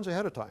 3 months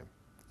ahead of time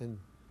and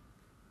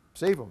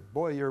save them.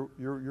 Boy, you're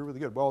really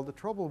good. Well, the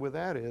trouble with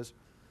that is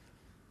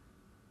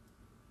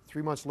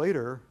 3 months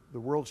later, the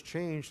world's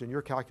changed and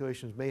your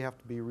calculations may have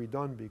to be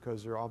redone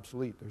because they're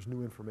obsolete. There's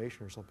new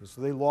information or something.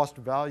 So they lost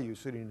value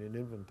sitting in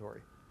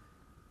inventory.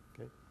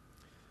 Okay.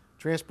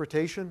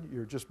 Transportation,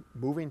 you're just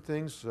moving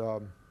things.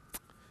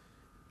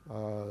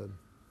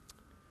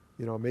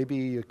 Maybe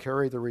you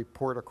carry the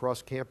report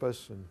across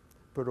campus and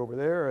put it over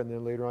there, and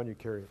then later on you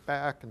carry it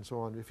back and so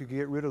on. If you can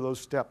get rid of those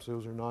steps,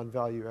 those are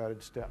non-value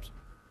added steps.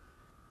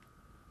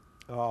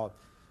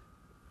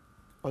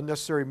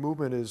 Unnecessary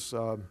movement is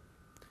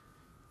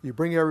you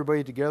bring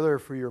everybody together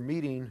for your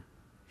meeting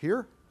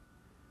here,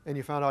 and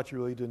you found out you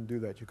really didn't do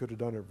that. You could have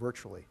done it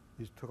virtually.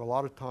 It took a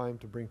lot of time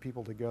to bring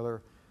people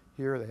together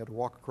here. They had to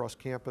walk across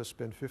campus,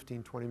 spend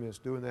 15, 20 minutes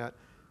doing that,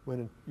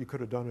 when you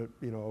could have done it,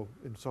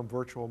 in some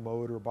virtual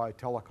mode or by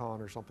telecon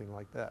or something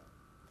like that.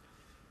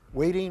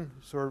 Waiting,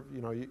 sort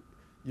of,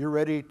 you're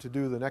ready to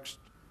do the next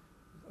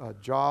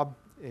job,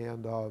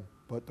 and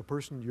but the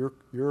person,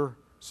 your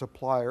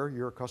supplier,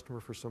 you're a customer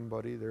for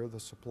somebody, they're the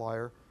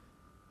supplier.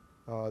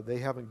 They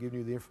haven't given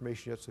you the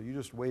information yet, so you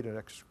just wait an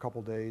extra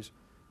couple days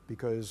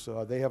because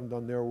they haven't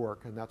done their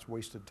work, and that's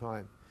wasted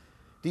time.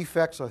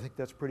 Defects, I think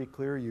that's pretty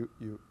clear. You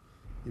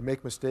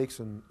make mistakes,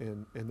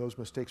 and those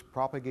mistakes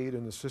propagate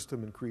in the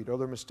system and create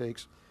other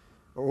mistakes.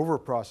 Or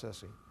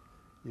over-processing.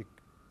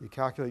 You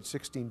calculate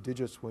 16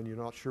 digits when you're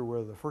not sure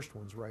whether the first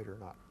one's right or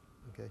not.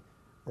 Okay?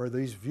 Or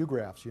these view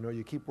graphs.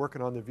 You keep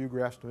working on the view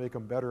graphs to make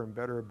them better and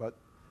better, but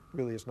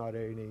really it's not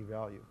adding any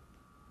value.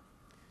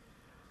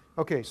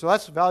 Okay, so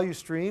that's value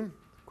stream.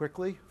 Of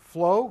quickly.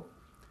 Flow,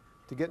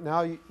 to get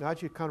now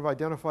that you've kind of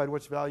identified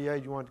what's value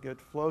added, you want to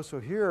get flow. So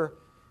here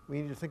we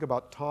need to think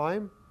about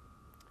time,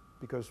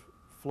 because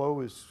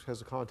flow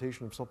has a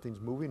connotation of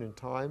something's moving in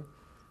time.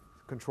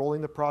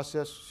 Controlling the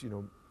process,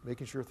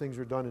 making sure things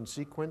are done in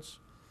sequence.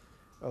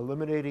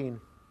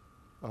 Eliminating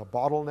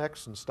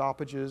bottlenecks and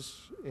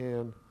stoppages,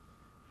 and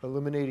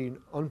eliminating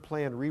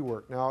unplanned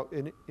rework. Now,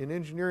 in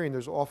engineering,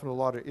 there's often a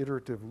lot of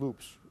iterative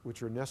loops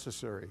which are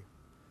necessary,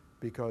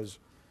 because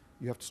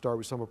you have to start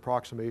with some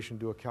approximation,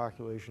 do a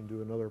calculation,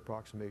 do another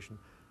approximation.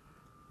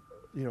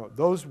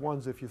 Those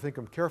ones, if you think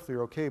them carefully,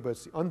 are okay, but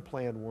it's the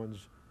unplanned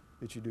ones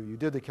that you do. You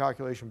did the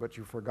calculation, but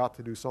you forgot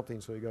to do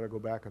something, so you got to go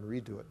back and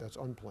redo it. That's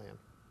unplanned.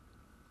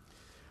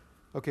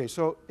 Okay,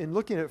 so in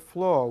looking at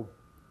flow,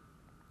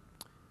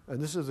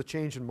 and this is a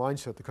change in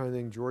mindset, the kind of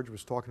thing George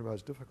was talking about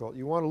is difficult.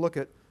 You want to look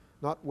at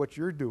not what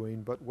you're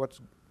doing, but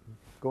what's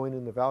going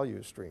in the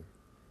value stream.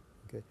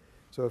 Okay,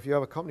 so if you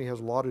have a company that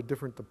has a lot of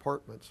different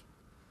departments,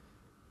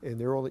 and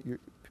the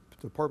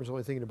department's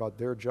only thinking about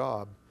their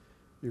job,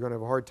 you're going to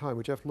have a hard time.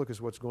 What you have to look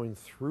is what's going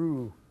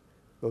through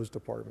those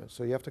departments.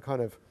 So you have to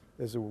kind of,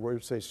 as the word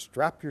would say,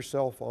 strap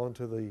yourself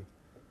onto the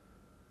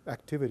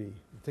activity.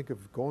 Think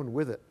of going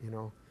with it,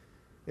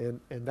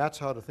 and that's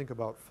how to think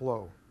about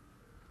flow.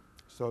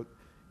 So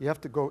you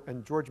have to go,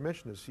 and George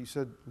mentioned this, he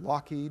said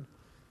Lockheed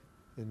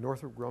and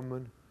Northrop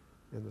Grumman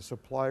and the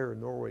supplier in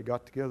Norway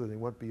got together. They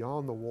went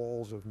beyond the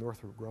walls of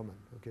Northrop Grumman.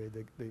 Okay,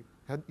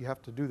 you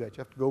have to do that.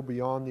 You have to go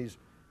beyond these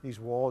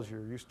walls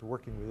you're used to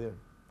working within.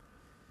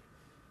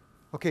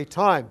 Okay,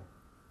 time.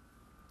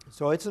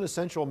 So it's an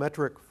essential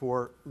metric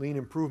for lean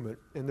improvement,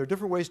 and there are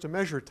different ways to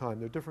measure time.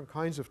 There are different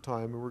kinds of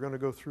time, and we're going to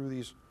go through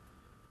these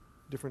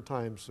different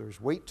times.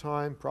 There's wait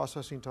time,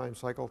 processing time,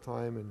 cycle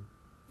time, and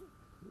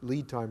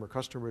lead time or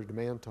customer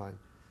demand time.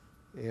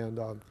 And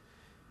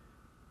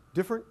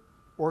different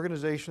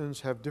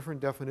organizations have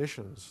different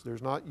definitions.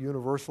 There's not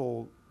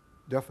universal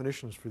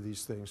definitions for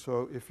these things.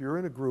 So if you're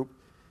in a group,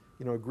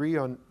 agree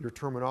on your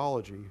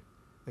terminology,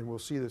 and we'll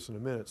see this in a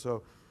minute.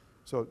 So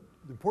the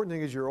important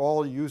thing is you're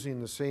all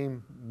using the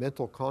same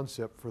mental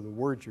concept for the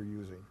words you're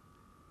using,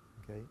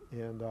 okay?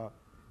 And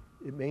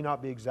it may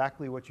not be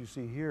exactly what you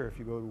see here. If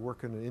you go to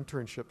work in an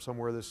internship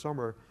somewhere this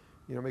summer,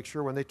 make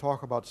sure when they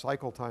talk about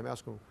cycle time,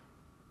 ask them,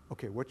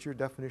 okay, what's your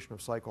definition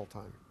of cycle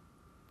time?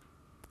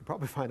 You'll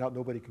probably find out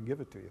nobody can give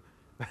it to you,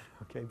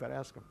 okay, but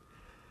ask them.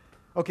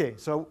 Okay,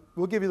 so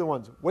we'll give you the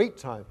ones. Wait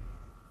time.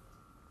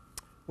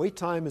 Wait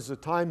time is the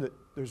time that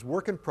there's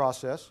work in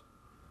process.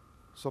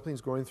 Something's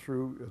going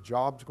through, a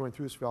job's going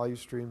through this value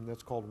stream.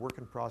 That's called work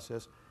in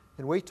process.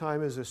 And wait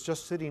time is it's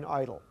just sitting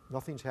idle.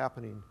 Nothing's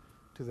happening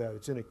to that.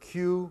 It's in a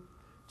queue,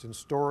 it's in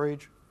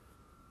storage,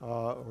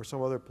 or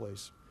some other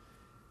place.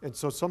 And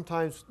so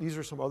sometimes these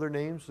are some other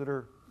names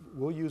that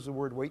we'll use the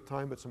word wait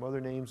time, but some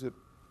other names that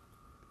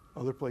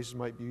other places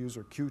might use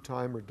are queue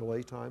time or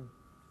delay time.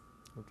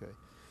 Okay.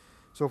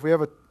 So if we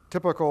have a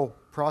typical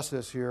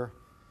process here,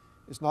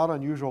 it's not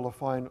unusual to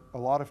find a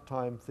lot of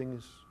time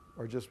things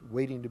are just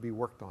waiting to be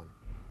worked on.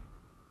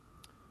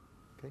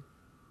 Okay.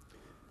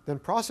 Then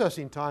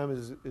processing time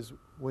is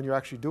when you're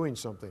actually doing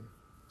something.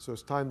 So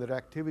it's time that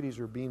activities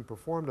are being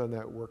performed on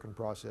that work in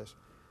process.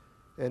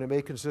 And it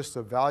may consist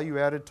of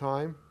value-added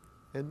time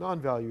and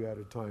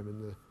non-value-added time in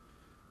the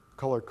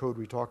color code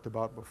we talked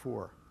about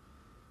before.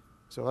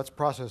 So that's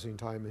processing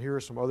time. And here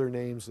are some other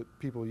names that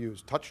people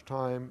use. Touch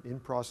time,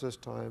 in-process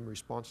time,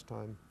 response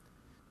time.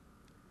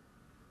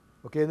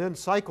 Okay, and then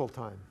cycle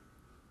time.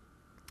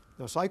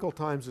 Now, cycle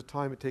time is the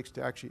time it takes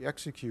to actually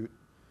execute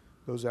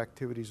those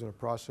activities in a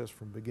process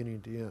from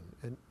beginning to end.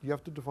 And you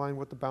have to define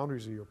what the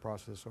boundaries of your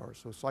process are.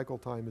 So cycle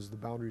time is the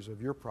boundaries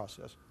of your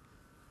process.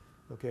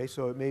 Okay,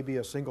 so it may be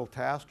a single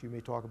task. You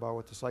may talk about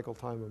what the cycle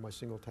time of my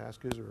single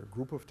task is, or a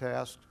group of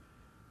tasks,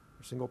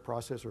 a single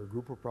process, or a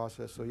group of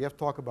process. So you have to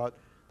talk about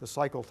the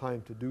cycle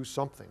time to do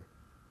something.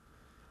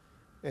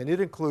 And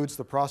it includes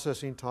the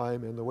processing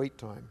time and the wait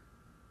time.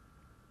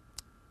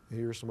 And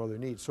here are some other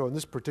needs. So in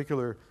this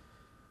particular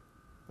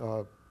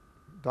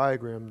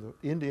diagram,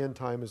 the end-to-end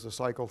time is the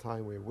cycle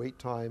time. We have wait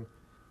time,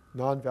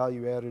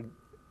 non-value-added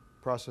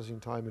processing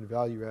time, and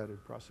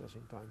value-added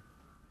processing time.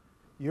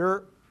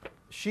 Your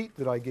sheet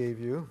that I gave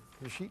you,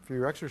 the sheet for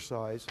your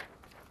exercise,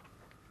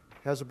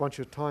 has a bunch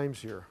of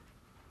times here.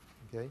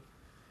 Okay.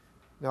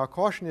 Now, a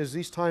caution is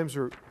these times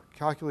are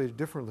calculated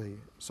differently.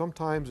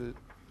 Sometimes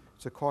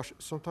it's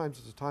a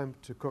time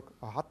to cook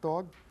a hot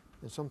dog,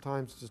 and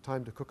sometimes it's a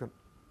time to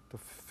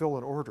fill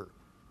an order.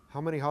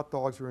 How many hot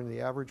dogs are in the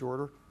average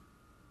order?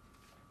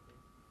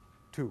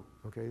 2,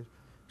 okay?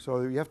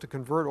 So you have to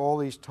convert all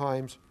these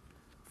times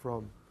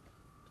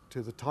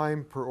to the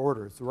time per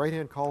order. The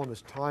right-hand column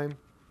is time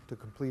to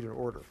complete an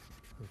order,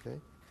 okay?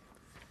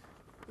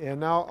 And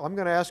now I'm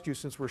going to ask you,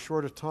 since we're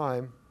short of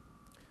time,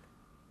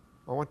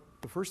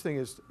 the first thing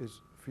is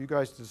for you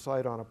guys to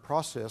decide on a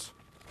process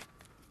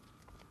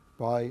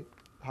by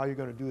how you're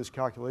going to do this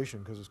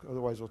calculation, because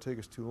otherwise it'll take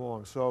us too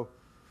long. So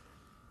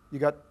you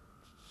got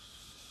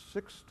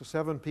 6 to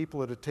 7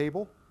 people at a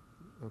table,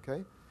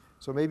 okay?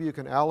 So maybe you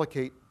can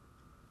allocate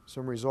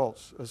some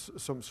results,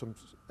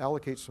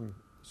 allocate some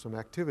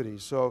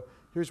activities. So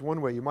here's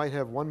one way. You might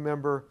have one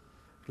member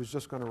who's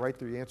just going to write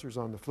the answers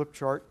on the flip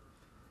chart.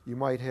 You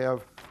might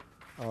have,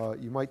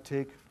 you might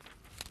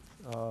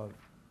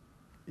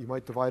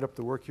divide up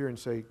the work here and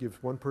say, give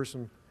one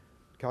person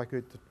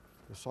calculate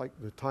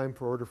the time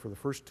per order for the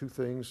first two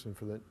things, and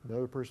for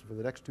another person for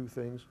the next two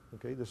things.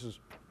 Okay, this is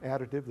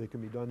additive; they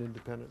can be done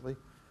independently.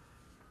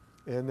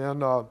 And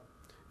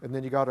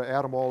then you got to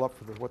add them all up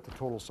for what the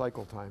total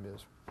cycle time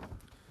is.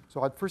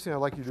 So first thing I'd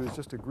like you to do is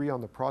just agree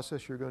on the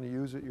process you're going to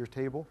use at your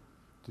table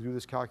to do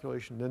this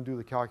calculation, then do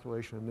the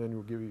calculation, and then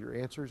we'll give you your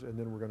answers, and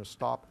then we're going to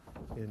stop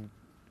and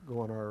go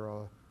on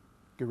our,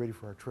 get ready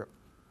for our trip.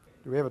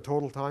 Do we have a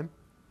total time?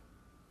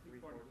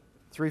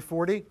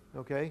 3:40.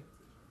 Okay.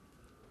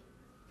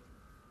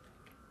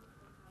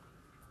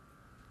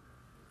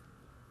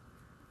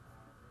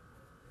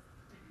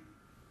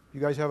 You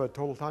guys have a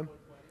total time?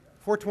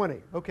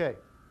 4:20. Okay.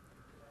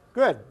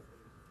 Good.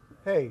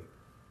 Hey,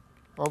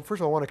 first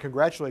of all, I want to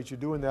congratulate you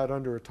doing that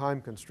under a time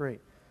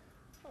constraint.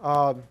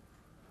 I'm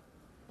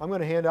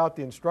going to hand out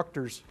the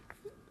instructor's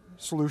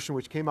solution,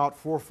 which came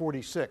out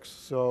 4:46.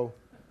 So,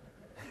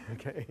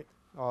 okay.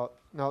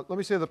 Now, let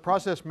me say the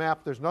process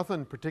map, there's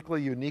nothing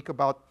particularly unique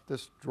about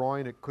this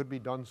drawing. It could be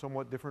done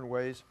somewhat different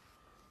ways.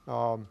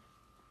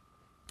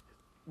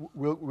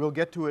 We'll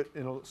get to it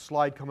in a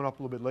slide coming up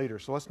a little bit later,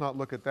 so let's not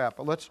look at that.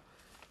 But let's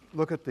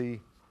look at the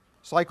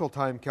cycle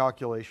time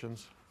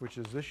calculations, which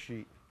is this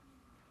sheet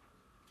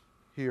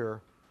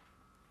here.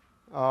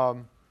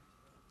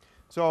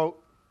 So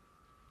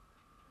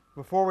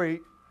before we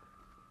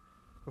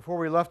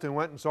left and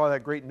went and saw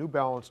that great New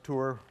Balance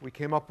tour, we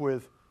came up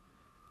with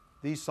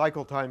these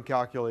cycle time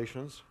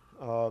calculations.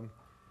 So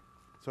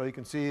you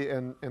can see,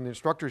 and the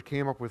instructors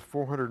came up with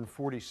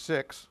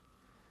 446.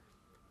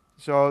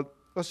 So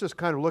let's just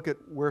kind of look at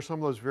where some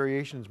of those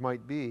variations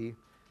might be.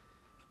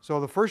 So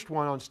the first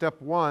one on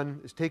step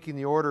 1 is taking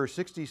the order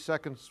 60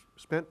 seconds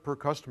spent per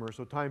customer,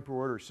 so time per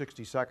order is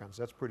 60 seconds.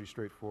 That's pretty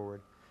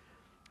straightforward.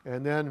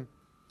 And then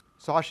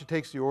Sasha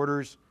takes the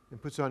orders and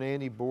puts it on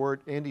Andy's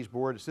board.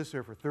 It sits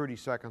there for 30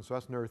 seconds, so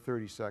that's another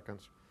 30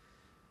 seconds.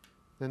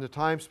 Then the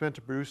time spent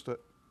to produce the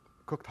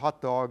cooked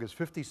hot dog is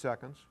 50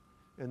 seconds,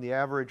 and the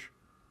average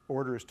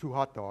order is 2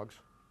 hot dogs.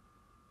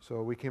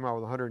 So we came out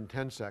with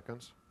 110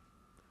 seconds.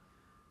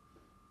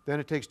 Then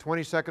it takes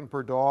 20 seconds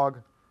per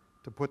dog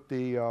to put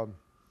the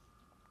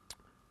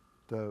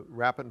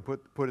wrap it and put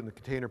it in the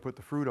container, put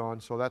the fruit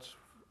on. So that's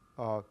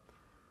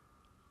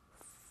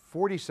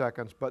 40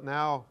 seconds, but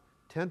now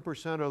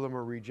 10% of them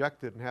are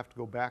rejected and have to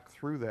go back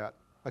through that.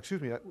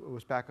 Excuse me, it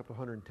was back up to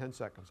 110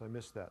 seconds. I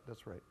missed that.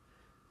 That's right.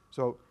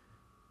 So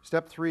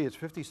step 3 is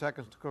 50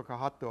 seconds to cook a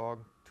hot dog.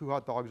 2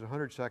 hot dogs,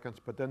 100 seconds,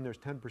 but then there's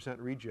 10%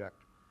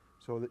 reject.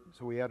 So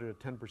we added a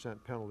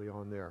 10% penalty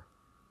on there.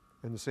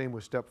 And the same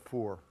with step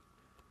 4.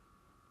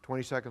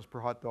 20 seconds per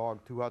hot dog,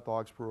 2 hot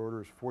dogs per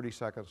order is 40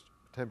 seconds,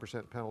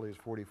 10% penalty is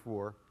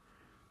 44.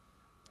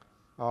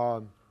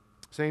 And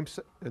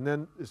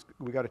then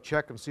we got to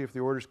check and see if the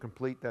order is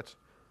complete. That's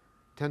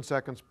 10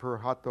 seconds per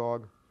hot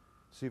dog,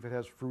 see if it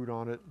has fruit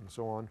on it, and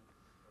so on.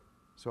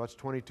 So that's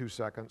 22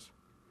 seconds.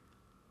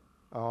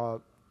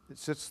 It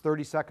sits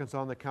 30 seconds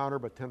on the counter,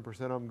 but 10%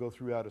 of them go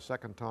through that a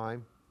second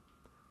time.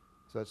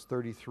 So that's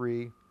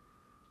 33.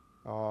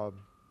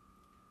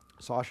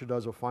 Sasha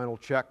does a final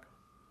check.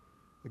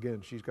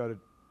 Again, she's got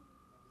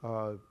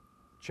to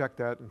check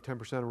that, and 10%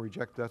 of them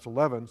reject. That's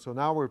 11. So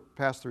now we're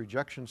past the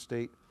rejection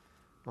state.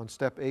 On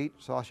step 8,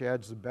 Sasha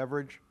adds the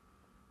beverage,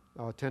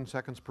 10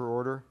 seconds per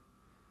order.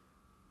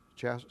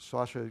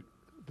 Sasha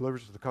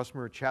delivers it to the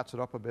customer, chats it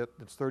up a bit.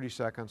 It's 30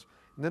 seconds.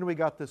 And then we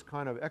got this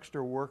kind of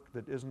extra work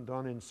that isn't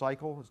done in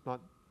cycle. It's not,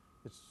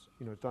 it's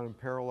done in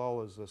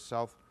parallel, as the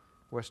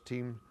Southwest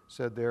team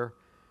said there.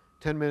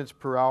 10 minutes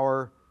per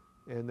hour,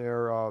 and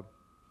they're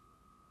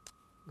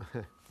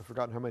I've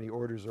forgotten how many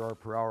orders there are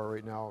per hour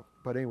right now,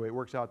 but anyway, it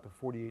works out to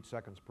 48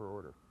 seconds per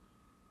order.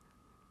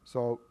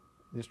 So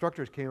the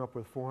instructors came up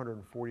with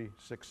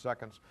 446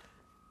 seconds.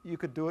 You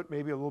could do it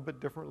maybe a little bit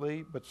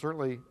differently, but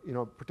certainly,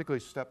 particularly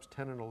steps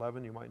 10 and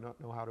 11, you might not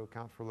know how to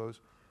account for those,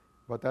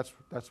 but that's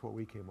what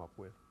we came up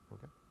with.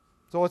 Okay,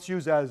 so let's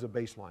use that as a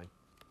baseline.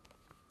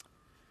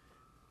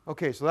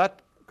 Okay, so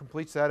that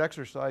completes that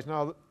exercise.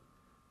 Now,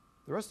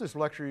 the rest of this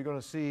lecture, you're going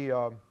to see.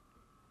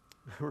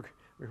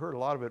 We heard a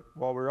lot of it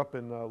while we were up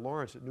in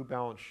Lawrence at New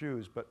Balance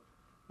Shoes, but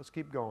let's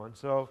keep going.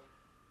 So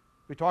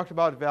we talked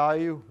about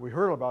value. We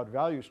heard about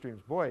value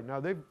streams. Boy,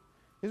 now they've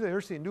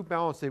seen New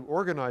Balance, they've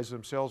organized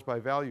themselves by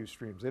value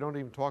streams. They don't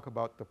even talk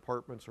about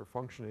departments or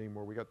function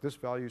anymore. We got this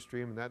value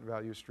stream and that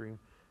value stream.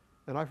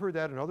 And I've heard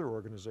that in other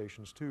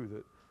organizations too,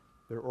 that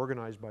they're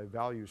organized by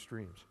value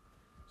streams.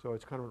 So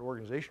it's kind of an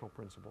organizational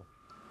principle.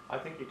 I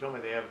think you told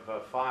me they have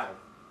 5.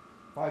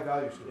 5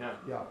 value streams.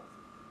 Yeah.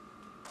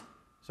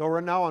 So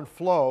we're now on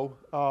flow,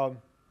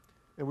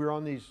 and we're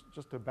on these,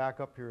 just to back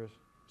up here a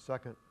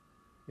second,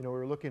 we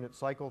were looking at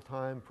cycle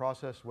time,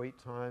 process, wait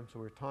time. So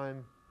we're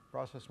time,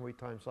 process, and wait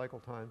time,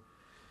 cycle time.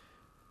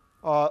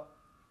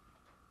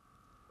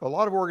 a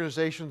lot of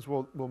organizations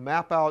will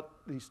map out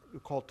these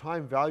called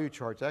time value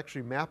charts,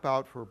 actually map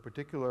out for a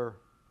particular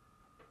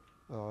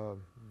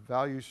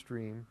value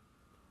stream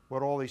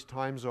what all these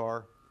times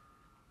are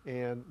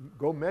and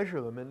go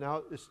measure them. And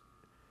now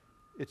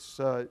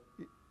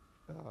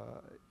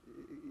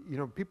you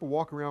know, people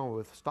walk around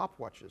with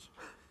stopwatches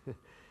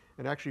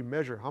and actually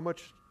measure how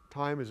much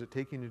time is it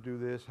taking to do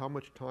this, how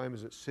much time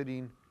is it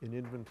sitting in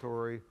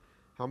inventory,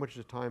 how much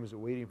of the time is it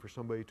waiting for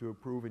somebody to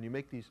approve, and you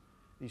make these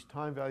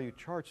time value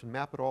charts and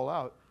map it all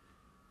out.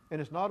 And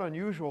it's not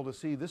unusual to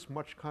see this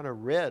much kind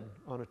of red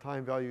on a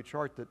time value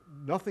chart that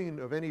nothing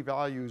of any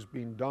value is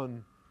being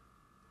done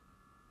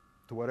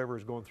to whatever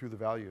is going through the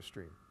value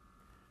stream.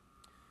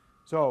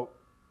 So,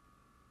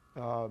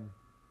 Al,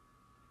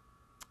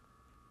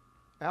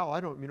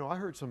 I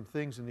heard some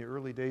things in the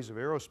early days of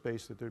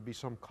aerospace that there'd be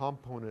some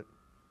component,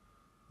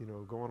 you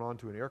know, going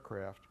onto an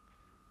aircraft,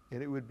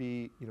 and it would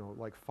be, you know,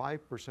 like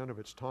 5% of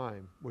its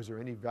time was there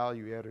any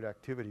value-added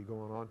activity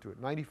going on to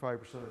it. 95%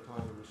 of the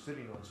time it was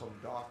sitting on some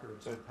dock or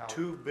in some pallet. The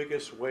two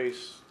biggest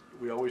wastes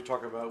we always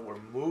talk about were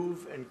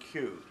move and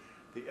queue.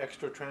 The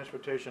extra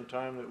transportation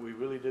time that we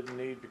really didn't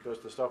need because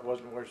the stuff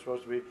wasn't where it's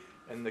supposed to be,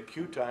 and the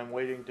queue time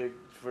waiting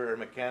for a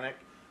mechanic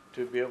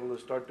to be able to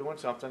start doing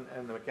something,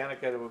 and the mechanic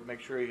had to make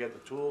sure he had the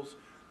tools,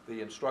 the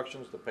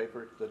instructions, the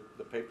papers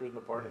in the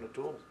part, and the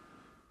tools.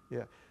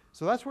 Yeah,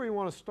 so that's where you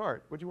want to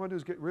start. What you want to do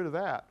is get rid of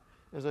that.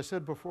 As I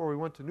said before, we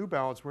went to New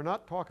Balance. We're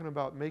not talking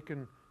about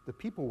making the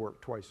people work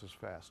twice as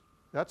fast.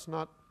 That's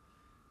not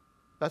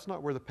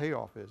where the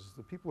payoff is.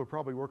 The people are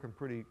probably working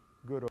pretty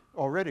good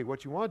already.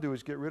 What you want to do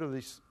is get rid of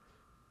these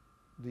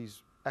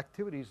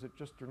activities that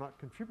just are not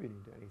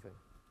contributing to anything.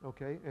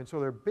 Okay, and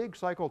so their big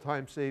cycle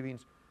time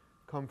savings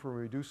come from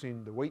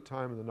reducing the wait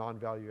time and the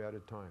non-value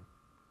added time.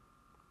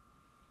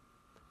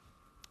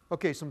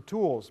 Okay, some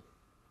tools.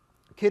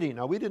 Kitting.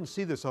 Now we didn't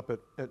see this up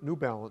at New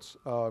Balance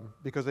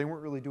because they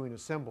weren't really doing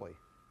assembly.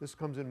 This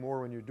comes in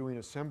more when you're doing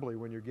assembly,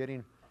 when you're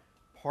getting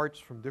parts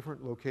from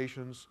different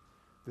locations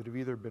that have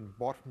either been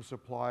bought from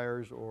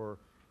suppliers or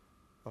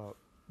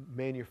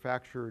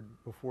manufactured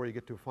before you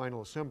get to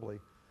final assembly.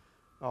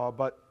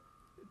 But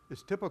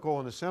it's typical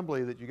in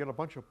assembly that you get a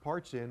bunch of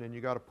parts in and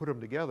you got to put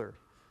them together.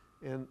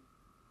 And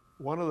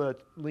one of the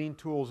lean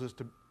tools is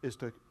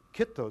to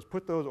kit those,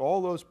 put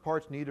all those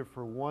parts needed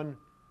for one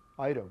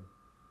item,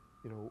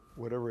 you know,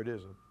 whatever it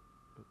is.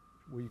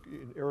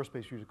 In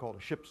aerospace, usually called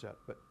a ship set,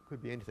 but it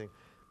could be anything.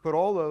 Put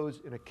all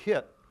those in a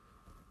kit,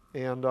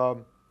 and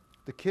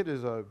the kit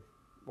is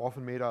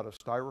often made out of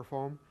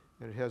styrofoam,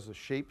 and it has the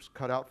shapes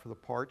cut out for the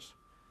parts,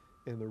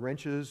 and the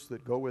wrenches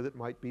that go with it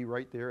might be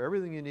right there.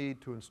 Everything you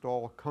need to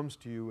install comes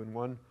to you in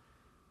one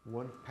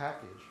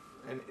package.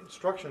 And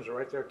instructions are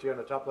right there to you in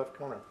the top left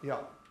corner. Yeah,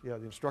 the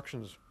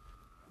instructions,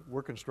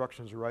 work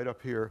instructions are right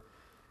up here.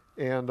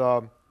 And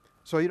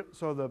so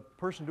the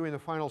person doing the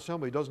final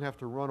assembly doesn't have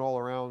to run all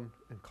around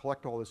and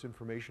collect all this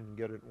information and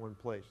get it in one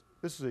place.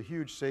 This is a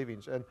huge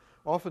savings. And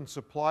often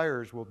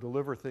suppliers will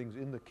deliver things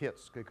in the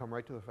kits. They come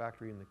right to the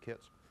factory in the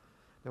kits.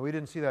 Now we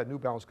didn't see that at New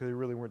Balance because they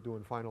really weren't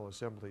doing final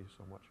assembly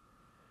so much.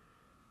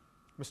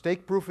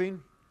 Mistake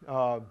proofing.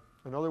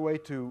 Another way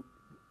to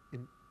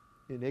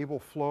enable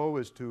flow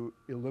is to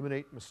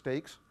eliminate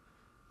mistakes.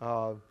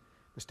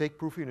 Mistake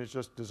proofing is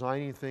just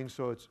designing things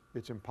so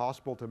it's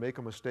impossible to make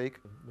a mistake.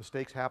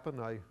 Mistakes happen.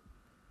 I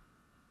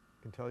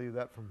can tell you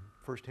that from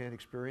firsthand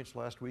experience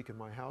last week in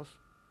my house.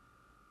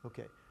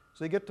 Okay,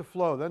 so you get to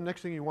flow. Then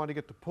next thing you want to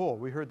get to pull.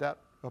 We heard that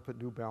up at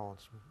New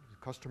Balance,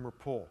 customer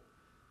pull.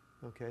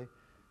 Okay,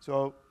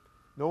 so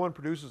no one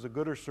produces a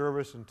good or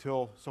service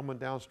until someone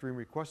downstream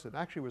requests it.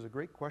 Actually, it was a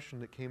great question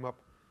that came up.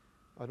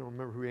 I don't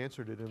remember who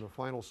answered it in the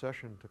final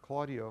session to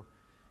Claudio.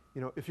 You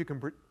know, if you can,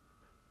 do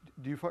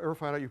you ever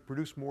find out you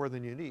produce more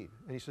than you need?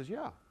 And he says,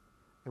 yeah,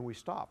 and we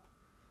stop,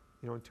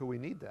 you know, until we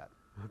need that,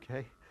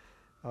 okay?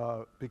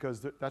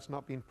 Because that's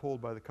not being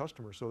pulled by the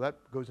customer. So that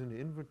goes into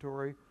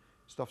inventory.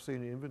 Stuff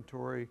sitting in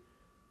inventory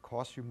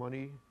costs you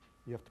money.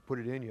 You have to put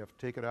it in, you have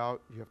to take it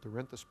out, you have to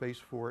rent the space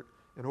for it.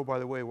 And oh, by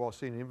the way, while it's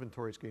sitting in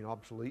inventory, it's getting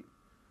obsolete.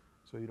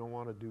 So you don't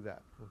want to do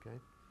that, okay?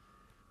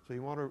 So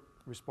you want to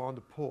respond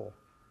to pull.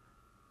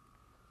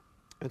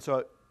 And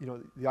so, you know,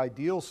 the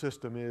ideal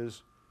system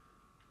is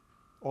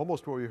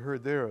almost what we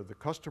heard there. The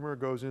customer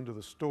goes into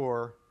the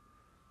store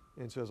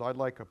and says, I'd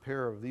like a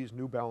pair of these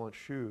New Balance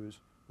shoes.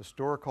 The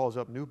store calls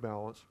up New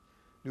Balance.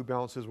 New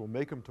Balance says, we'll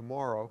make them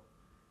tomorrow,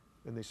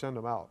 and they send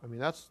them out. I mean,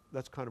 that's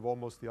kind of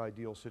almost the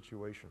ideal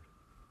situation,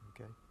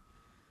 okay?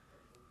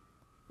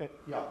 And,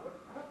 yeah. What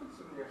happens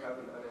when you have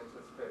an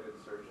unanticipated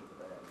surge in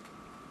demand?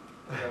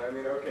 You know, I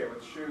mean, okay,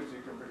 with shoes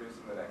you can produce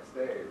them the next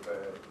day,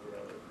 but you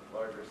know, with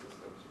larger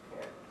systems you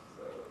can't.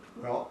 So.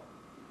 Well,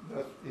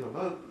 that's, you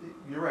know,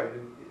 you're right.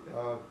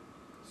 And,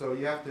 so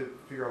you have to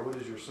figure out what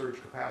is your surge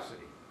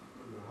capacity.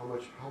 You know,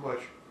 how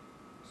much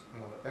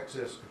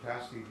excess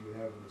capacity do you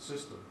have in the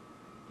system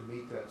to to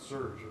meet that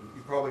surge. And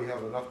you probably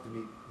have enough to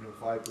meet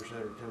 5% or 10%,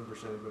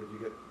 but if you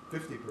get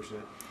 50%,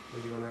 then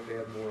you're going to have to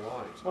add more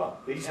lines. Well,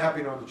 It's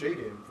happening on the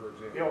JDAM, for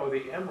example. Yeah, or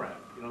the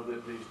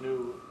MRAP, these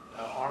new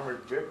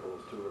armored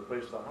vehicles to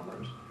replace the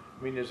Hummers.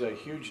 I mean, there's a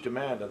huge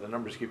demand, and the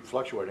numbers keep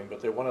fluctuating,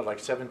 but they wanted like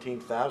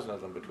 17,000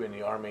 of them between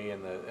the Army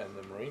and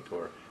the Marine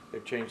Corps.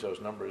 They've changed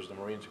those numbers. The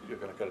Marines are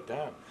going to cut it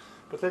down.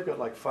 But they've got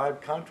like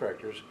 5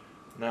 contractors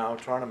now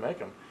trying to make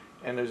them.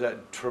 And there's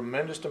that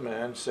tremendous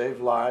demand, save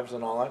lives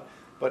and all that.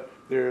 But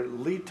their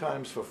lead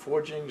times for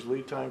forgings,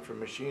 lead time for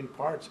machine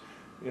parts,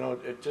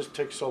 it just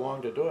takes so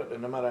long to do it.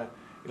 And no matter,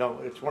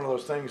 it's one of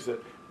those things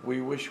that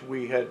we wish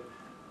we had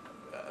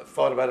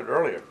thought about it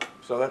earlier.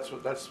 So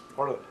that's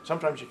part of it.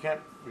 Sometimes you can't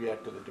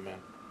react to the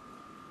demand.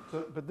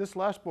 So, but this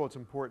last bullet's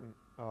important,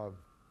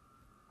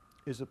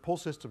 is that pull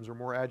systems are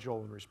more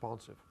agile and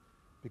responsive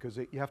because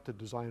you have to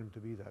design them to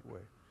be that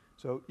way.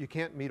 So you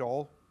can't meet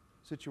all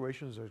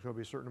situations. There's going to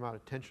be a certain amount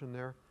of tension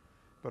there.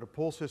 But a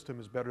pull system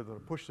is better than a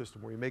push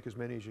system where you make as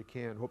many as you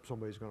can, hope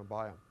somebody's going to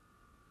buy them.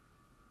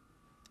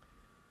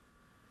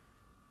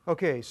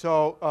 Okay,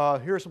 so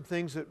here are some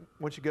things that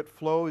once you get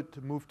flow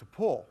to move to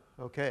pull.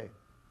 Okay.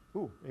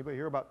 Ooh, anybody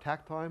hear about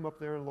tack time up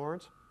there in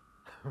Lawrence?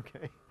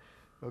 Okay.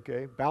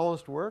 Okay,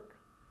 balanced work,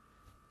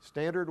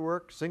 standard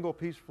work, single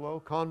piece flow,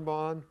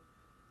 Kanban.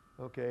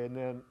 Okay, and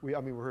then we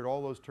heard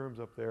all those terms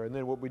up there. And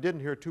then what we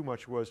didn't hear too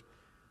much was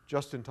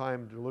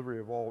just-in-time delivery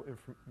of all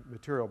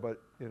material.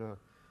 But in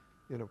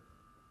a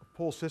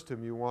pull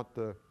system, you want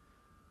the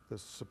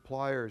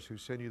suppliers who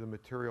send you the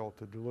material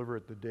to deliver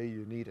it the day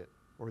you need it,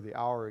 or the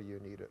hour you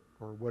need it,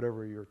 or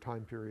whatever your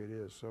time period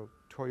is. So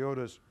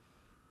Toyota's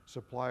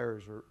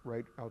suppliers are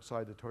right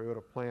outside the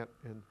Toyota plant,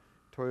 and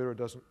Toyota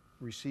doesn't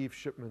receive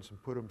shipments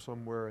and put them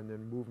somewhere and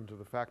then move them to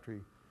the factory,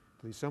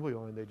 to the assembly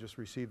line. They just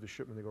receive the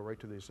shipment, they go right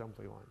to the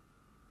assembly line.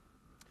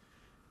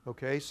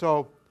 Okay,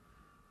 so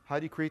how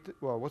do you create,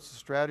 what's the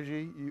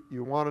strategy?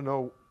 You want to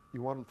know,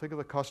 you want to think of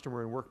the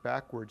customer and work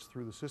backwards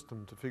through the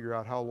system to figure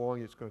out how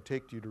long it's going to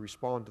take you to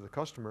respond to the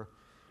customer.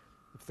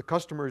 If the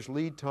customer's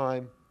lead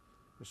time,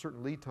 a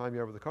certain lead time you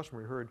have with the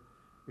customer, you heard,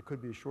 it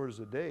could be as short as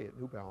a day at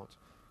New Balance.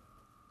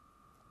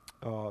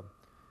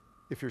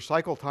 If your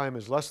cycle time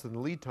is less than the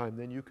lead time,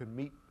 then you can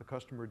meet the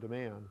customer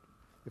demand.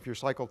 If your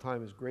cycle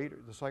time is greater,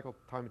 the cycle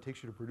time it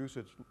takes you to produce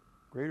it's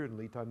greater than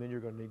lead time, then you're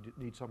going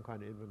to need some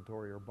kind of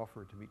inventory or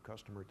buffer to meet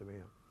customer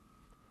demand.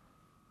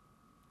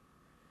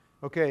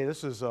 Okay,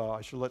 this is, I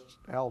should let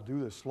Al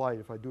do this slide.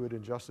 If I do it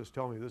injustice,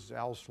 tell me. This is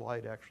Al's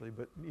slide, actually.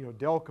 But,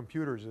 Dell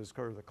Computers is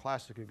kind of the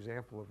classic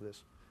example of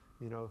this.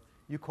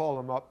 You call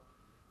them up,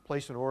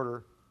 place an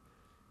order,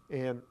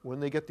 and when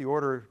they get the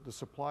order, the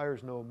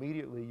suppliers know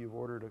immediately you've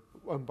ordered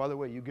and by the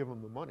way, you give them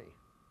the money,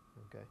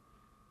 okay,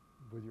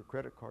 with your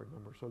credit card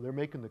number. So they're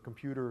making the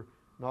computer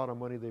not on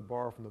money they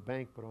borrow from the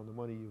bank, but on the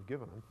money you've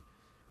given them.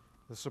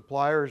 The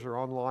suppliers are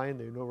online.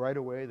 They know right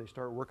away. They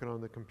start working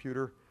on the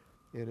computer,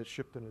 and it's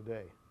shipped in a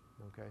day,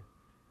 okay.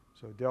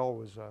 So Dell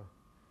was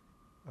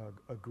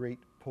a great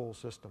pull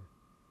system.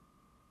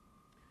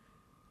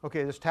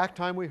 Okay, this tack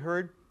time we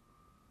heard.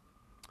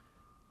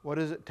 What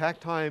is it?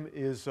 Tack time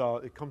is,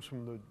 it comes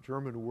from the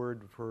German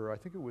word for, I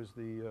think it was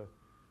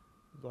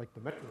like the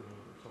metronome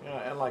or something.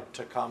 Yeah, and like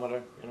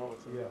tachometer,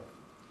 Yeah.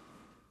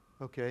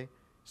 Okay,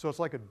 so it's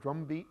like a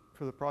drum beat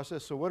for the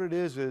process. So what it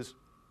is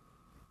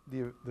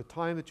the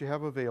time that you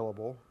have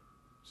available,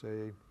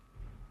 say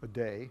a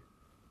day,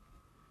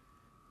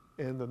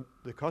 and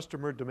the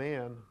customer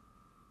demand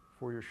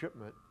for your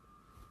shipment,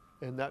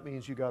 and that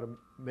means you got to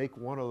make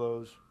one of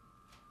those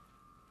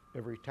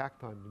every tack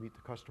time to meet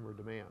the customer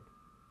demand.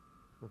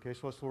 Okay,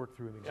 so let's work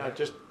through an example.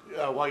 Just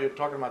while you're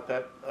talking about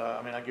that,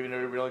 I'll give you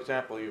a real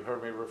example. You've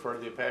heard me refer to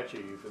the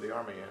Apache for the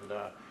Army, and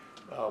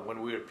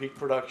when we were at peak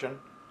production,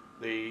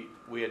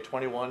 we had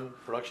 21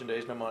 production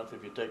days in a month.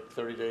 If you take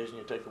 30 days and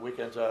you take the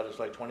weekends out, it's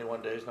like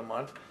 21 days in a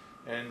month.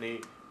 And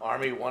the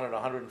Army wanted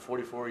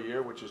 144 a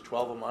year, which is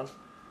 12 a month.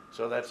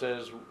 So that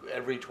says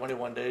every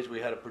 21 days we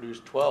had to produce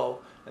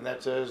 12, and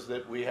that says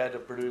that we had to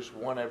produce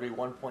one every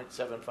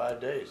 1.75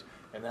 days.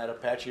 And that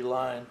Apache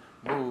line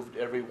moved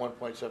every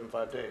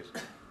 1.75 days.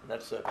 And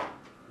that's it.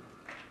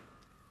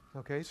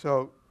 Okay,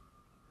 so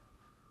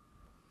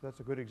that's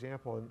a good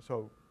example. And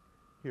so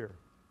here,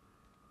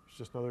 it's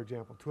just another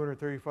example.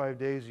 235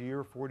 days a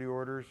year, 40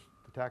 orders.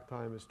 The tack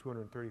time is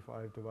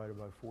 235 divided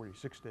by 40,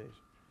 6 days.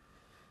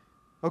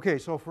 Okay,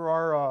 so for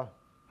our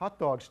hot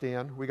dog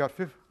stand, we got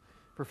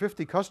for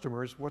 50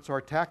 customers, what's our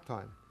tack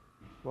time?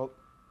 Well,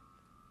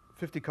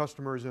 50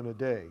 customers in a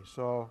day.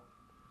 So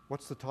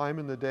what's the time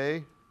in the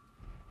day?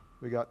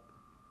 We got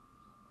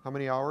how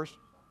many hours?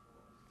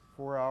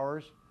 4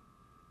 hours.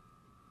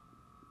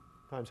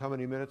 Times how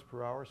many minutes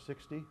per hour?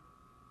 60.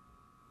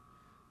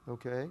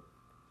 Okay.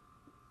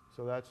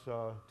 So that's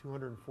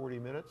 240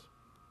 minutes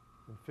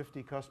and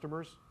 50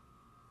 customers.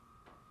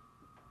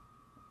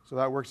 So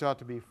that works out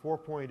to be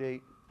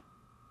 4.8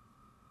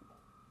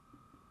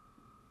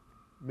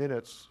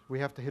 minutes. We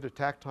have to hit a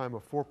tack time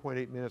of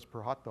 4.8 minutes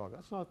per hot dog.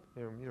 That's not,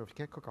 if you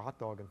can't cook a hot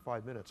dog in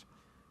 5 minutes,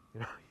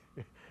 you're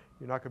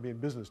not going to be in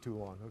business too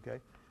long, okay?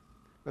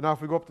 But now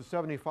if we go up to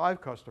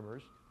 75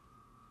 customers,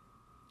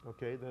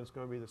 okay, then it's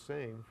going to be the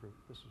same for,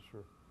 this is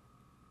for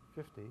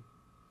 50.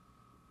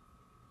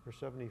 For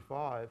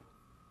 75,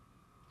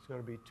 it's going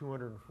to be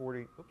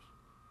 240, oops,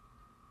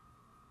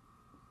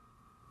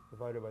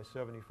 divided by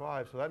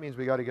 75. So that means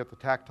we got to get the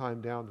takt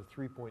time down to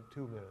 3.2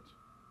 minutes.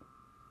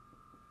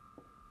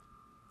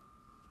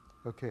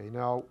 Okay,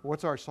 now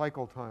what's our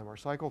cycle time? Our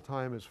cycle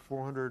time is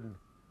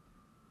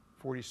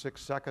 446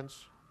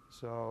 seconds.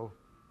 So,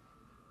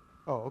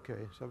 oh,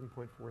 okay,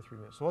 7.43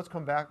 minutes. So let's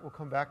come back, we'll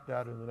come back to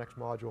that in the next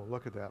module and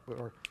look at that. But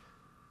our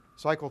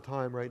cycle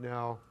time right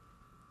now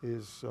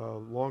is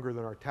longer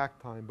than our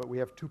takt time, but we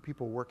have 2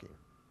 people working.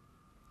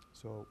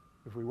 So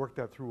if we work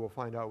that through, we'll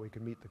find out we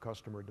can meet the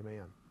customer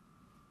demand.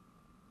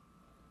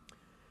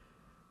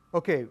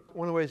 Okay,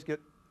 one of the ways to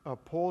get a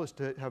pull is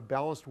to have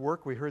balanced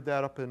work. We heard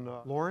that up in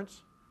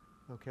Lawrence.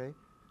 Okay,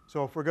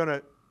 so if we're going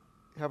to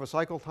have a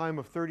cycle time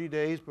of 30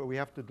 days, but we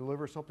have to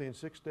deliver something in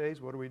 6 days,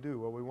 what do?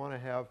 Well, we want to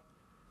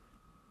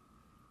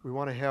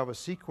have a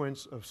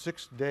sequence of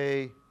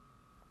 6-day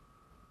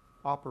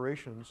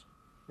operations,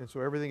 and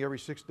so everything every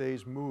 6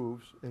 days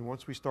moves, and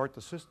once we start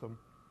the system,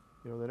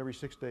 then every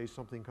 6 days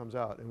something comes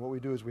out. And what we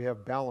do is we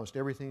have balanced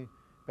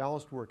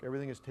work.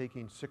 Everything is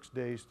taking 6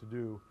 days to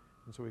do,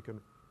 and so we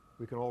can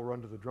all run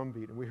to the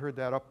drumbeat. And we heard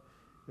that up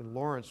in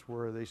Lawrence,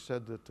 where they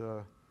said that,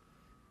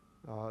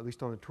 at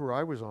least on the tour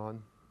I was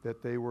on,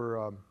 that they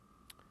were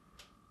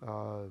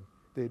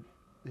they'd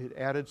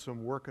added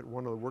some work at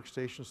one of the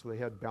workstations, so they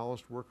had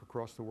balanced work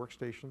across the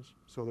workstations.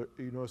 So that,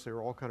 you notice they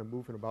were all kind of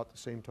moving about the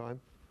same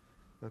time.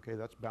 Okay,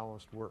 that's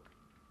balanced work.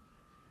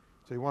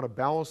 So you want to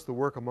balance the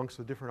work amongst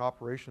the different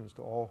operations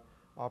to all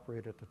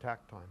operate at the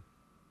takt time.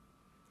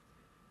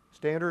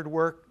 Standard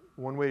work,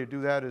 one way to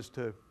do that is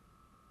to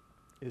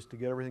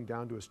get everything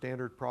down to a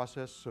standard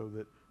process so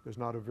that there's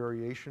not a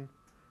variation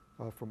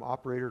from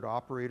operator to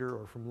operator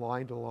or from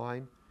line to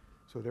line,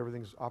 so that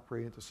everything's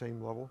operating at the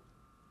same level.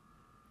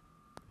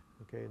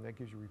 Okay, and that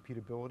gives you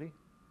repeatability.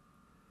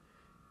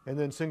 And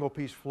then single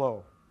piece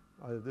flow.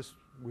 This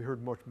we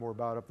heard much more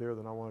about up there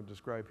than I want to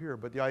describe here,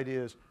 but the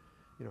idea is,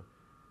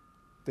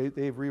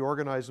 they've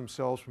reorganized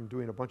themselves from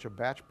doing a bunch of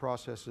batch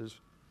processes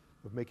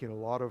of making a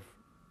lot of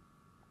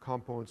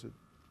components and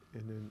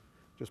then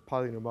just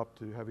piling them up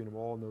to having them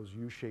all in those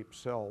U-shaped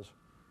cells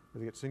where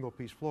they get single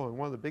piece flow. And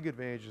one of the big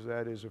advantages of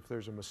that is if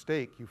there's a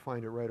mistake, you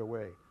find it right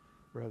away,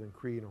 rather than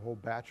creating a whole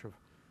batch of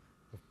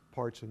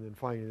parts and then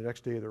finding the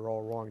next day they're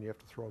all wrong and you have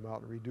to throw them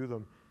out and redo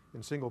them.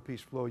 In single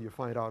piece flow, you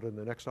find out in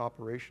the next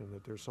operation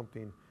that there's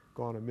something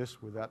gone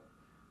amiss with that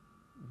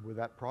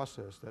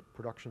process, that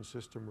production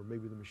system, or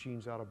maybe the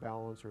machine's out of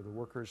balance or the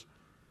worker's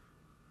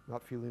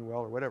not feeling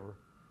well or whatever.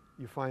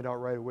 You find out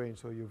right away, and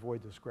so you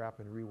avoid the scrap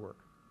and rework.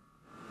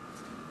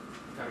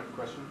 Kind of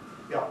question?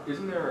 Yeah.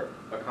 Isn't there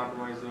a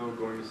compromise though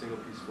going to single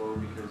piece flow,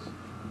 because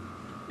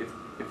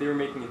if they were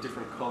making a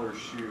different color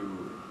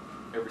shoe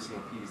every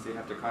single piece, they'd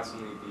have to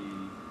constantly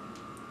be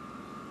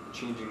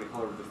changing the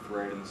color of the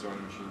thread in the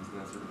sewing machines and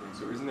that sort of thing.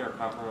 So isn't there a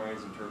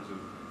compromise in terms of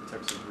the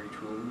types of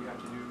retooling you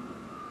have to do?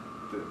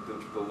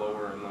 The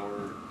lower and lower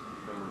number.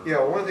 Yeah,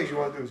 well, one of the things you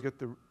want to do is get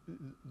the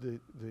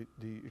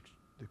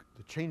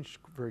change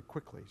very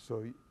quickly.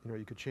 So you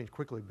could change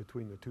quickly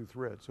between the 2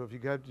 threads. So if you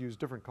had to use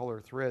different color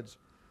threads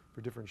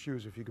for different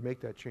shoes, if you can make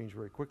that change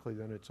very quickly,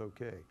 then it's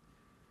okay.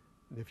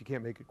 And if you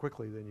can't make it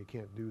quickly, then you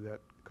can't do that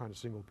kind of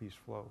single piece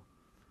flow.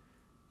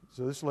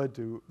 So this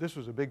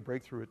was a big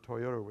breakthrough at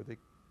Toyota, where they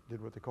did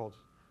what they called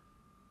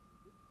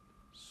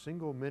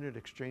single minute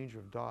exchange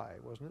of die,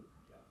 wasn't it?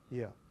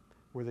 Yeah.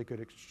 Where they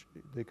could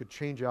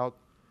change out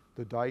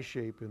the die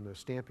shape in the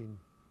stamping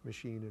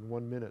machine in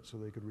 1 minute, so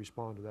they could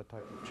respond to that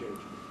type of change.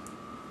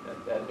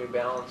 That New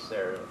Balance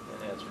there,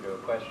 in answer to a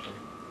question,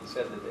 he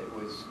said that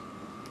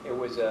it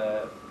was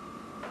a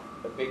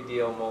big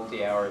deal,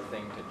 multi-hour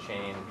thing to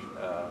change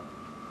the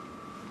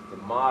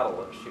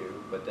model of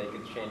shoe, but they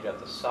could change out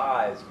the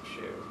size of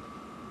shoe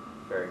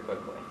very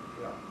quickly.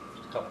 Yeah.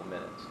 Just a couple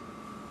minutes.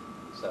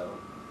 So,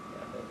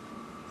 yeah.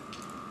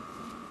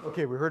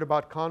 Okay, we heard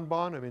about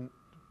Kanban. I mean,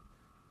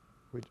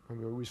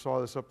 we saw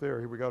this up there.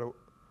 Here we got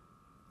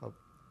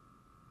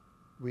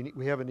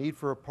we have a need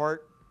for a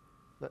part.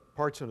 That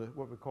part's in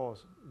what we call,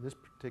 in this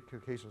particular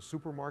case, a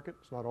supermarket.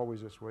 It's not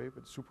always this way,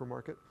 but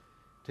supermarket.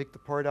 Take the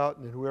part out,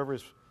 and then whoever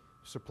is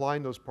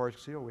supplying those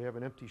parts, see, oh, we have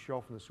an empty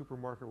shelf in the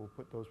supermarket, we'll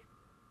put those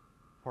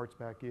parts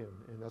back in,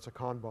 and that's a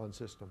Kanban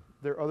system.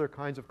 There are other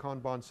kinds of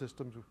Kanban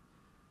systems,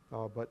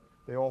 but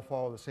they all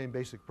follow the same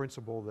basic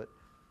principle that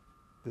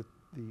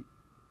the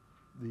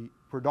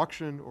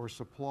production or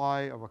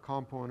supply of a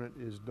component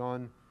is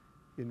done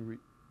in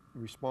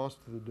response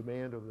to the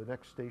demand of the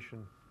next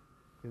station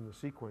in the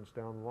sequence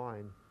down the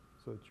line,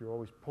 so that you're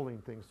always pulling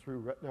things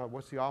through. Now,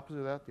 what's the opposite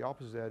of that? The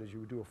opposite of that is you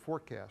would do a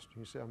forecast.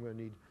 You say, I'm going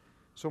to need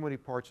so many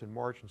parts in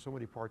March and so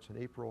many parts in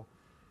April,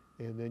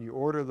 and then you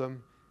order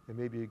them, and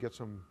maybe you get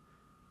some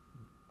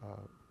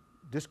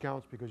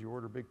discounts because you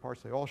order big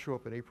parts. They all show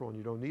up in April, and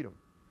you don't need them.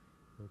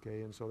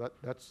 Okay, and so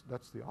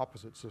that's the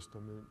opposite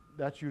system, and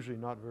that's usually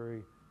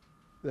very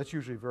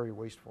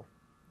wasteful.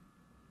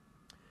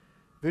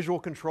 Visual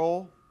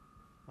control.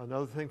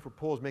 Another thing for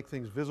pull is make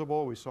things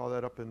visible. We saw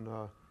that up in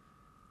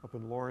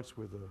Lawrence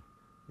with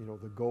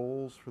the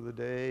goals for the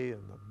day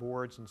and the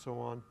boards and so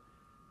on.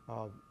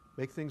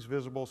 Make things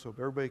visible so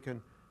everybody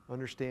can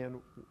understand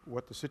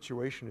what the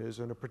situation is.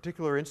 And a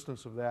particular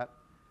instance of that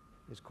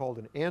is called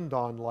an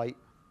andon light,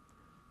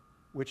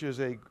 which is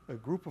a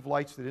group of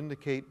lights that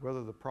indicate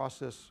whether the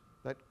process,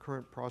 that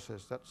current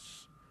process,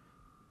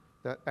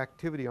 that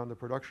activity on the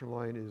production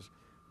line is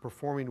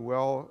performing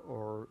well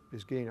or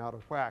is getting out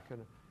of whack.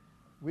 And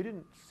we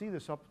didn't see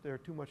this up there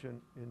too much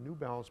in New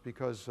Balance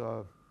because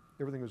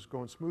everything was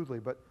going smoothly,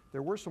 but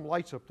there were some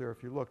lights up there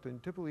if you looked,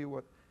 and typically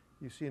what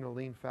you see in a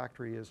lean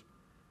factory is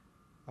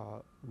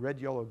red,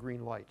 yellow,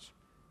 green lights.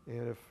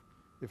 And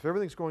if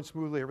everything's going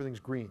smoothly, everything's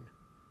green.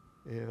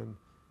 And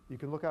you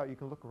can look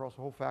across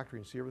the whole factory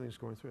and see everything's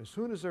going through. As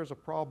soon as there's a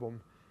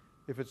problem,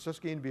 if it's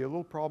just going to be a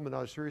little problem and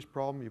not a serious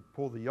problem, you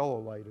pull the yellow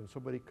light and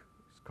somebody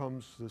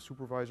comes, the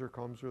supervisor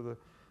comes or the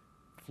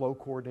flow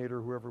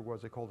coordinator, whoever it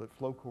was, they called it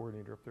flow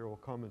coordinator up there, will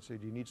come and say,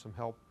 do you need some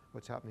help?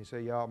 What's happening? You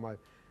say, yeah, my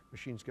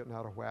machine's getting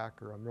out of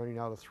whack or I'm running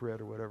out of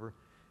thread or whatever.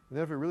 And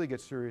then if it really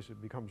gets serious,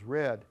 it becomes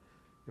red.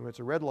 And when it's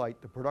a red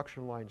light, the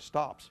production line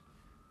stops.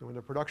 And when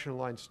the production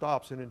line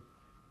stops, and in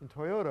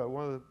Toyota,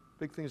 one of the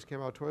big things that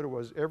came out of Toyota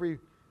was every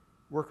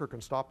worker can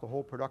stop the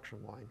whole production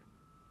line.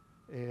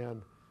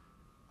 And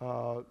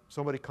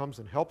somebody comes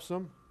and helps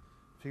them,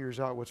 figures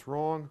out what's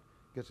wrong,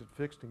 gets it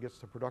fixed, and gets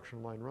the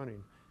production line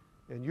running.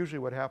 And usually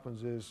what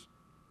happens is,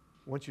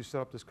 once you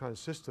set up this kind of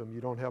system, you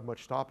don't have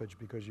much stoppage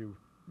because you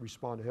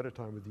respond ahead of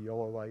time with the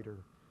yellow light or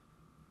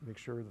make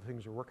sure the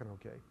things are working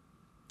okay.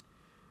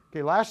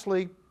 Okay,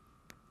 lastly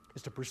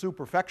is to pursue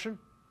perfection.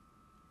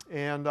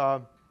 And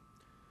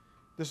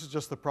this is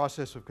just the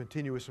process of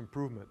continuous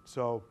improvement.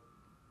 So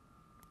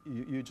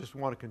you just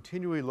want to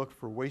continually look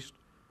for waste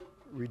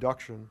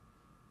reduction.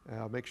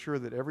 Make sure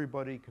that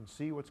everybody can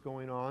see what's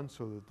going on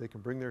so that they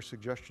can bring their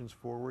suggestions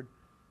forward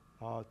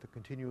to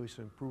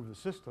continuously improve the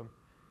system.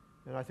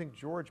 And I think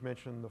George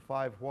mentioned the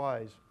 5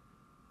 whys,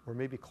 or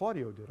maybe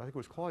Claudio did. I think it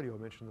was Claudio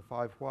mentioned the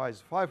 5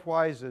 whys. 5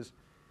 whys is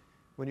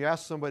when you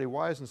ask somebody,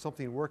 why isn't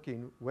something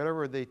working,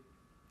 whatever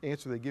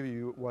answer they give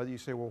you, whether you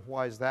say, well,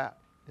 why is that?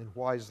 And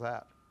why is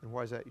that? And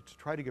why is that? You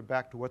try to get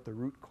back to what the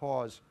root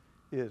cause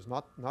is,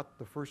 not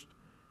the first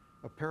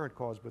apparent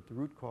cause, but the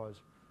root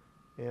cause.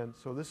 And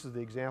so this is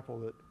the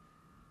example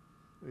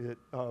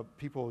that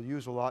people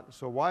use a lot.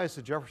 So why is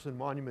the Jefferson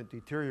Monument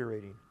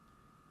deteriorating?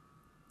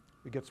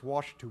 It gets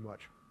washed too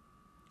much.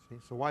 See?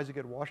 So why does it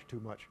get washed too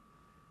much?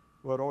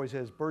 Well, it always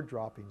has bird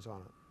droppings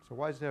on it. So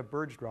why does it have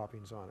bird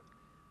droppings on it?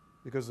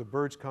 Because the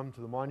birds come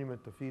to the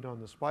monument to feed on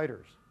the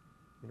spiders.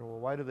 Well,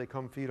 why do they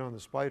come feed on the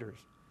spiders?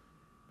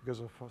 Because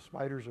the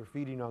spiders are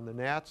feeding on the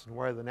gnats. And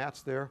why are the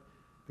gnats there?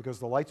 Because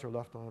the lights are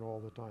left on all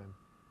the time.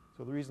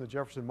 So the reason the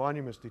Jefferson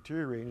Monument is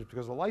deteriorating is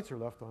because the lights are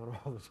left on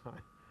all the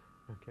time.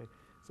 Okay?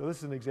 So this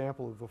is an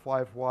example of the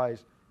 5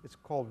 whys. It's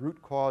called root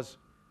cause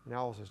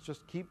analysis.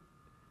 Just keep,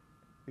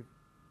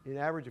 in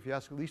average, if you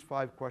ask at least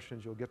 5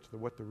 questions, you'll get to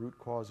what the root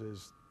cause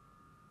is,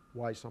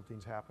 why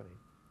something's happening.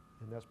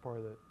 And that's part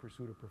of the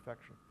pursuit of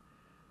perfection.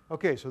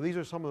 Okay, so these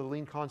are some of the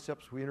lean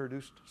concepts we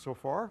introduced so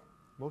far.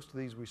 Most of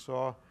these we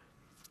saw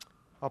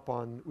up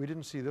on, we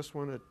didn't see this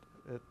one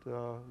at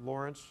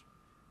Lawrence,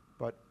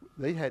 but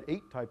they had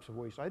 8 types of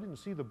waste. I didn't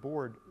see the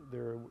board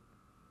there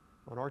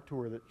on our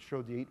tour that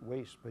showed the 8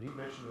 wastes, but he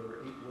mentioned there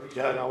were 8 wastes.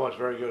 Yeah, that was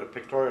very good, a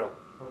pictorial.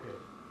 Okay.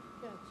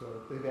 Yeah. So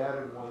they've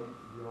added one,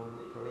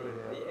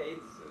 The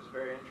 8th was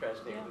very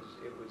interesting.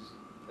 Yeah. It was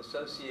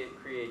associate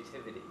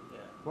creativity. Yeah.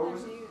 What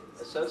was it?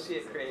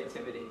 Associate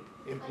creativity.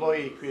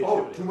 Employee creativity.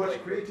 Oh, too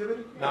much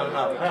creativity?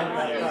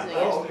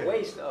 No.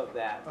 Waste of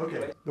that.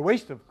 Okay. The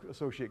waste of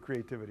associate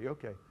creativity,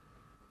 okay.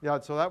 Yeah,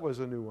 so that was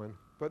a new one.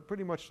 But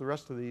pretty much the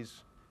rest of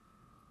these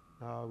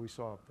we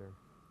saw up there.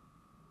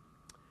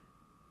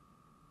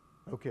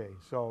 Okay,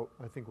 so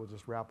I think we'll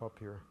just wrap up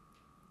here.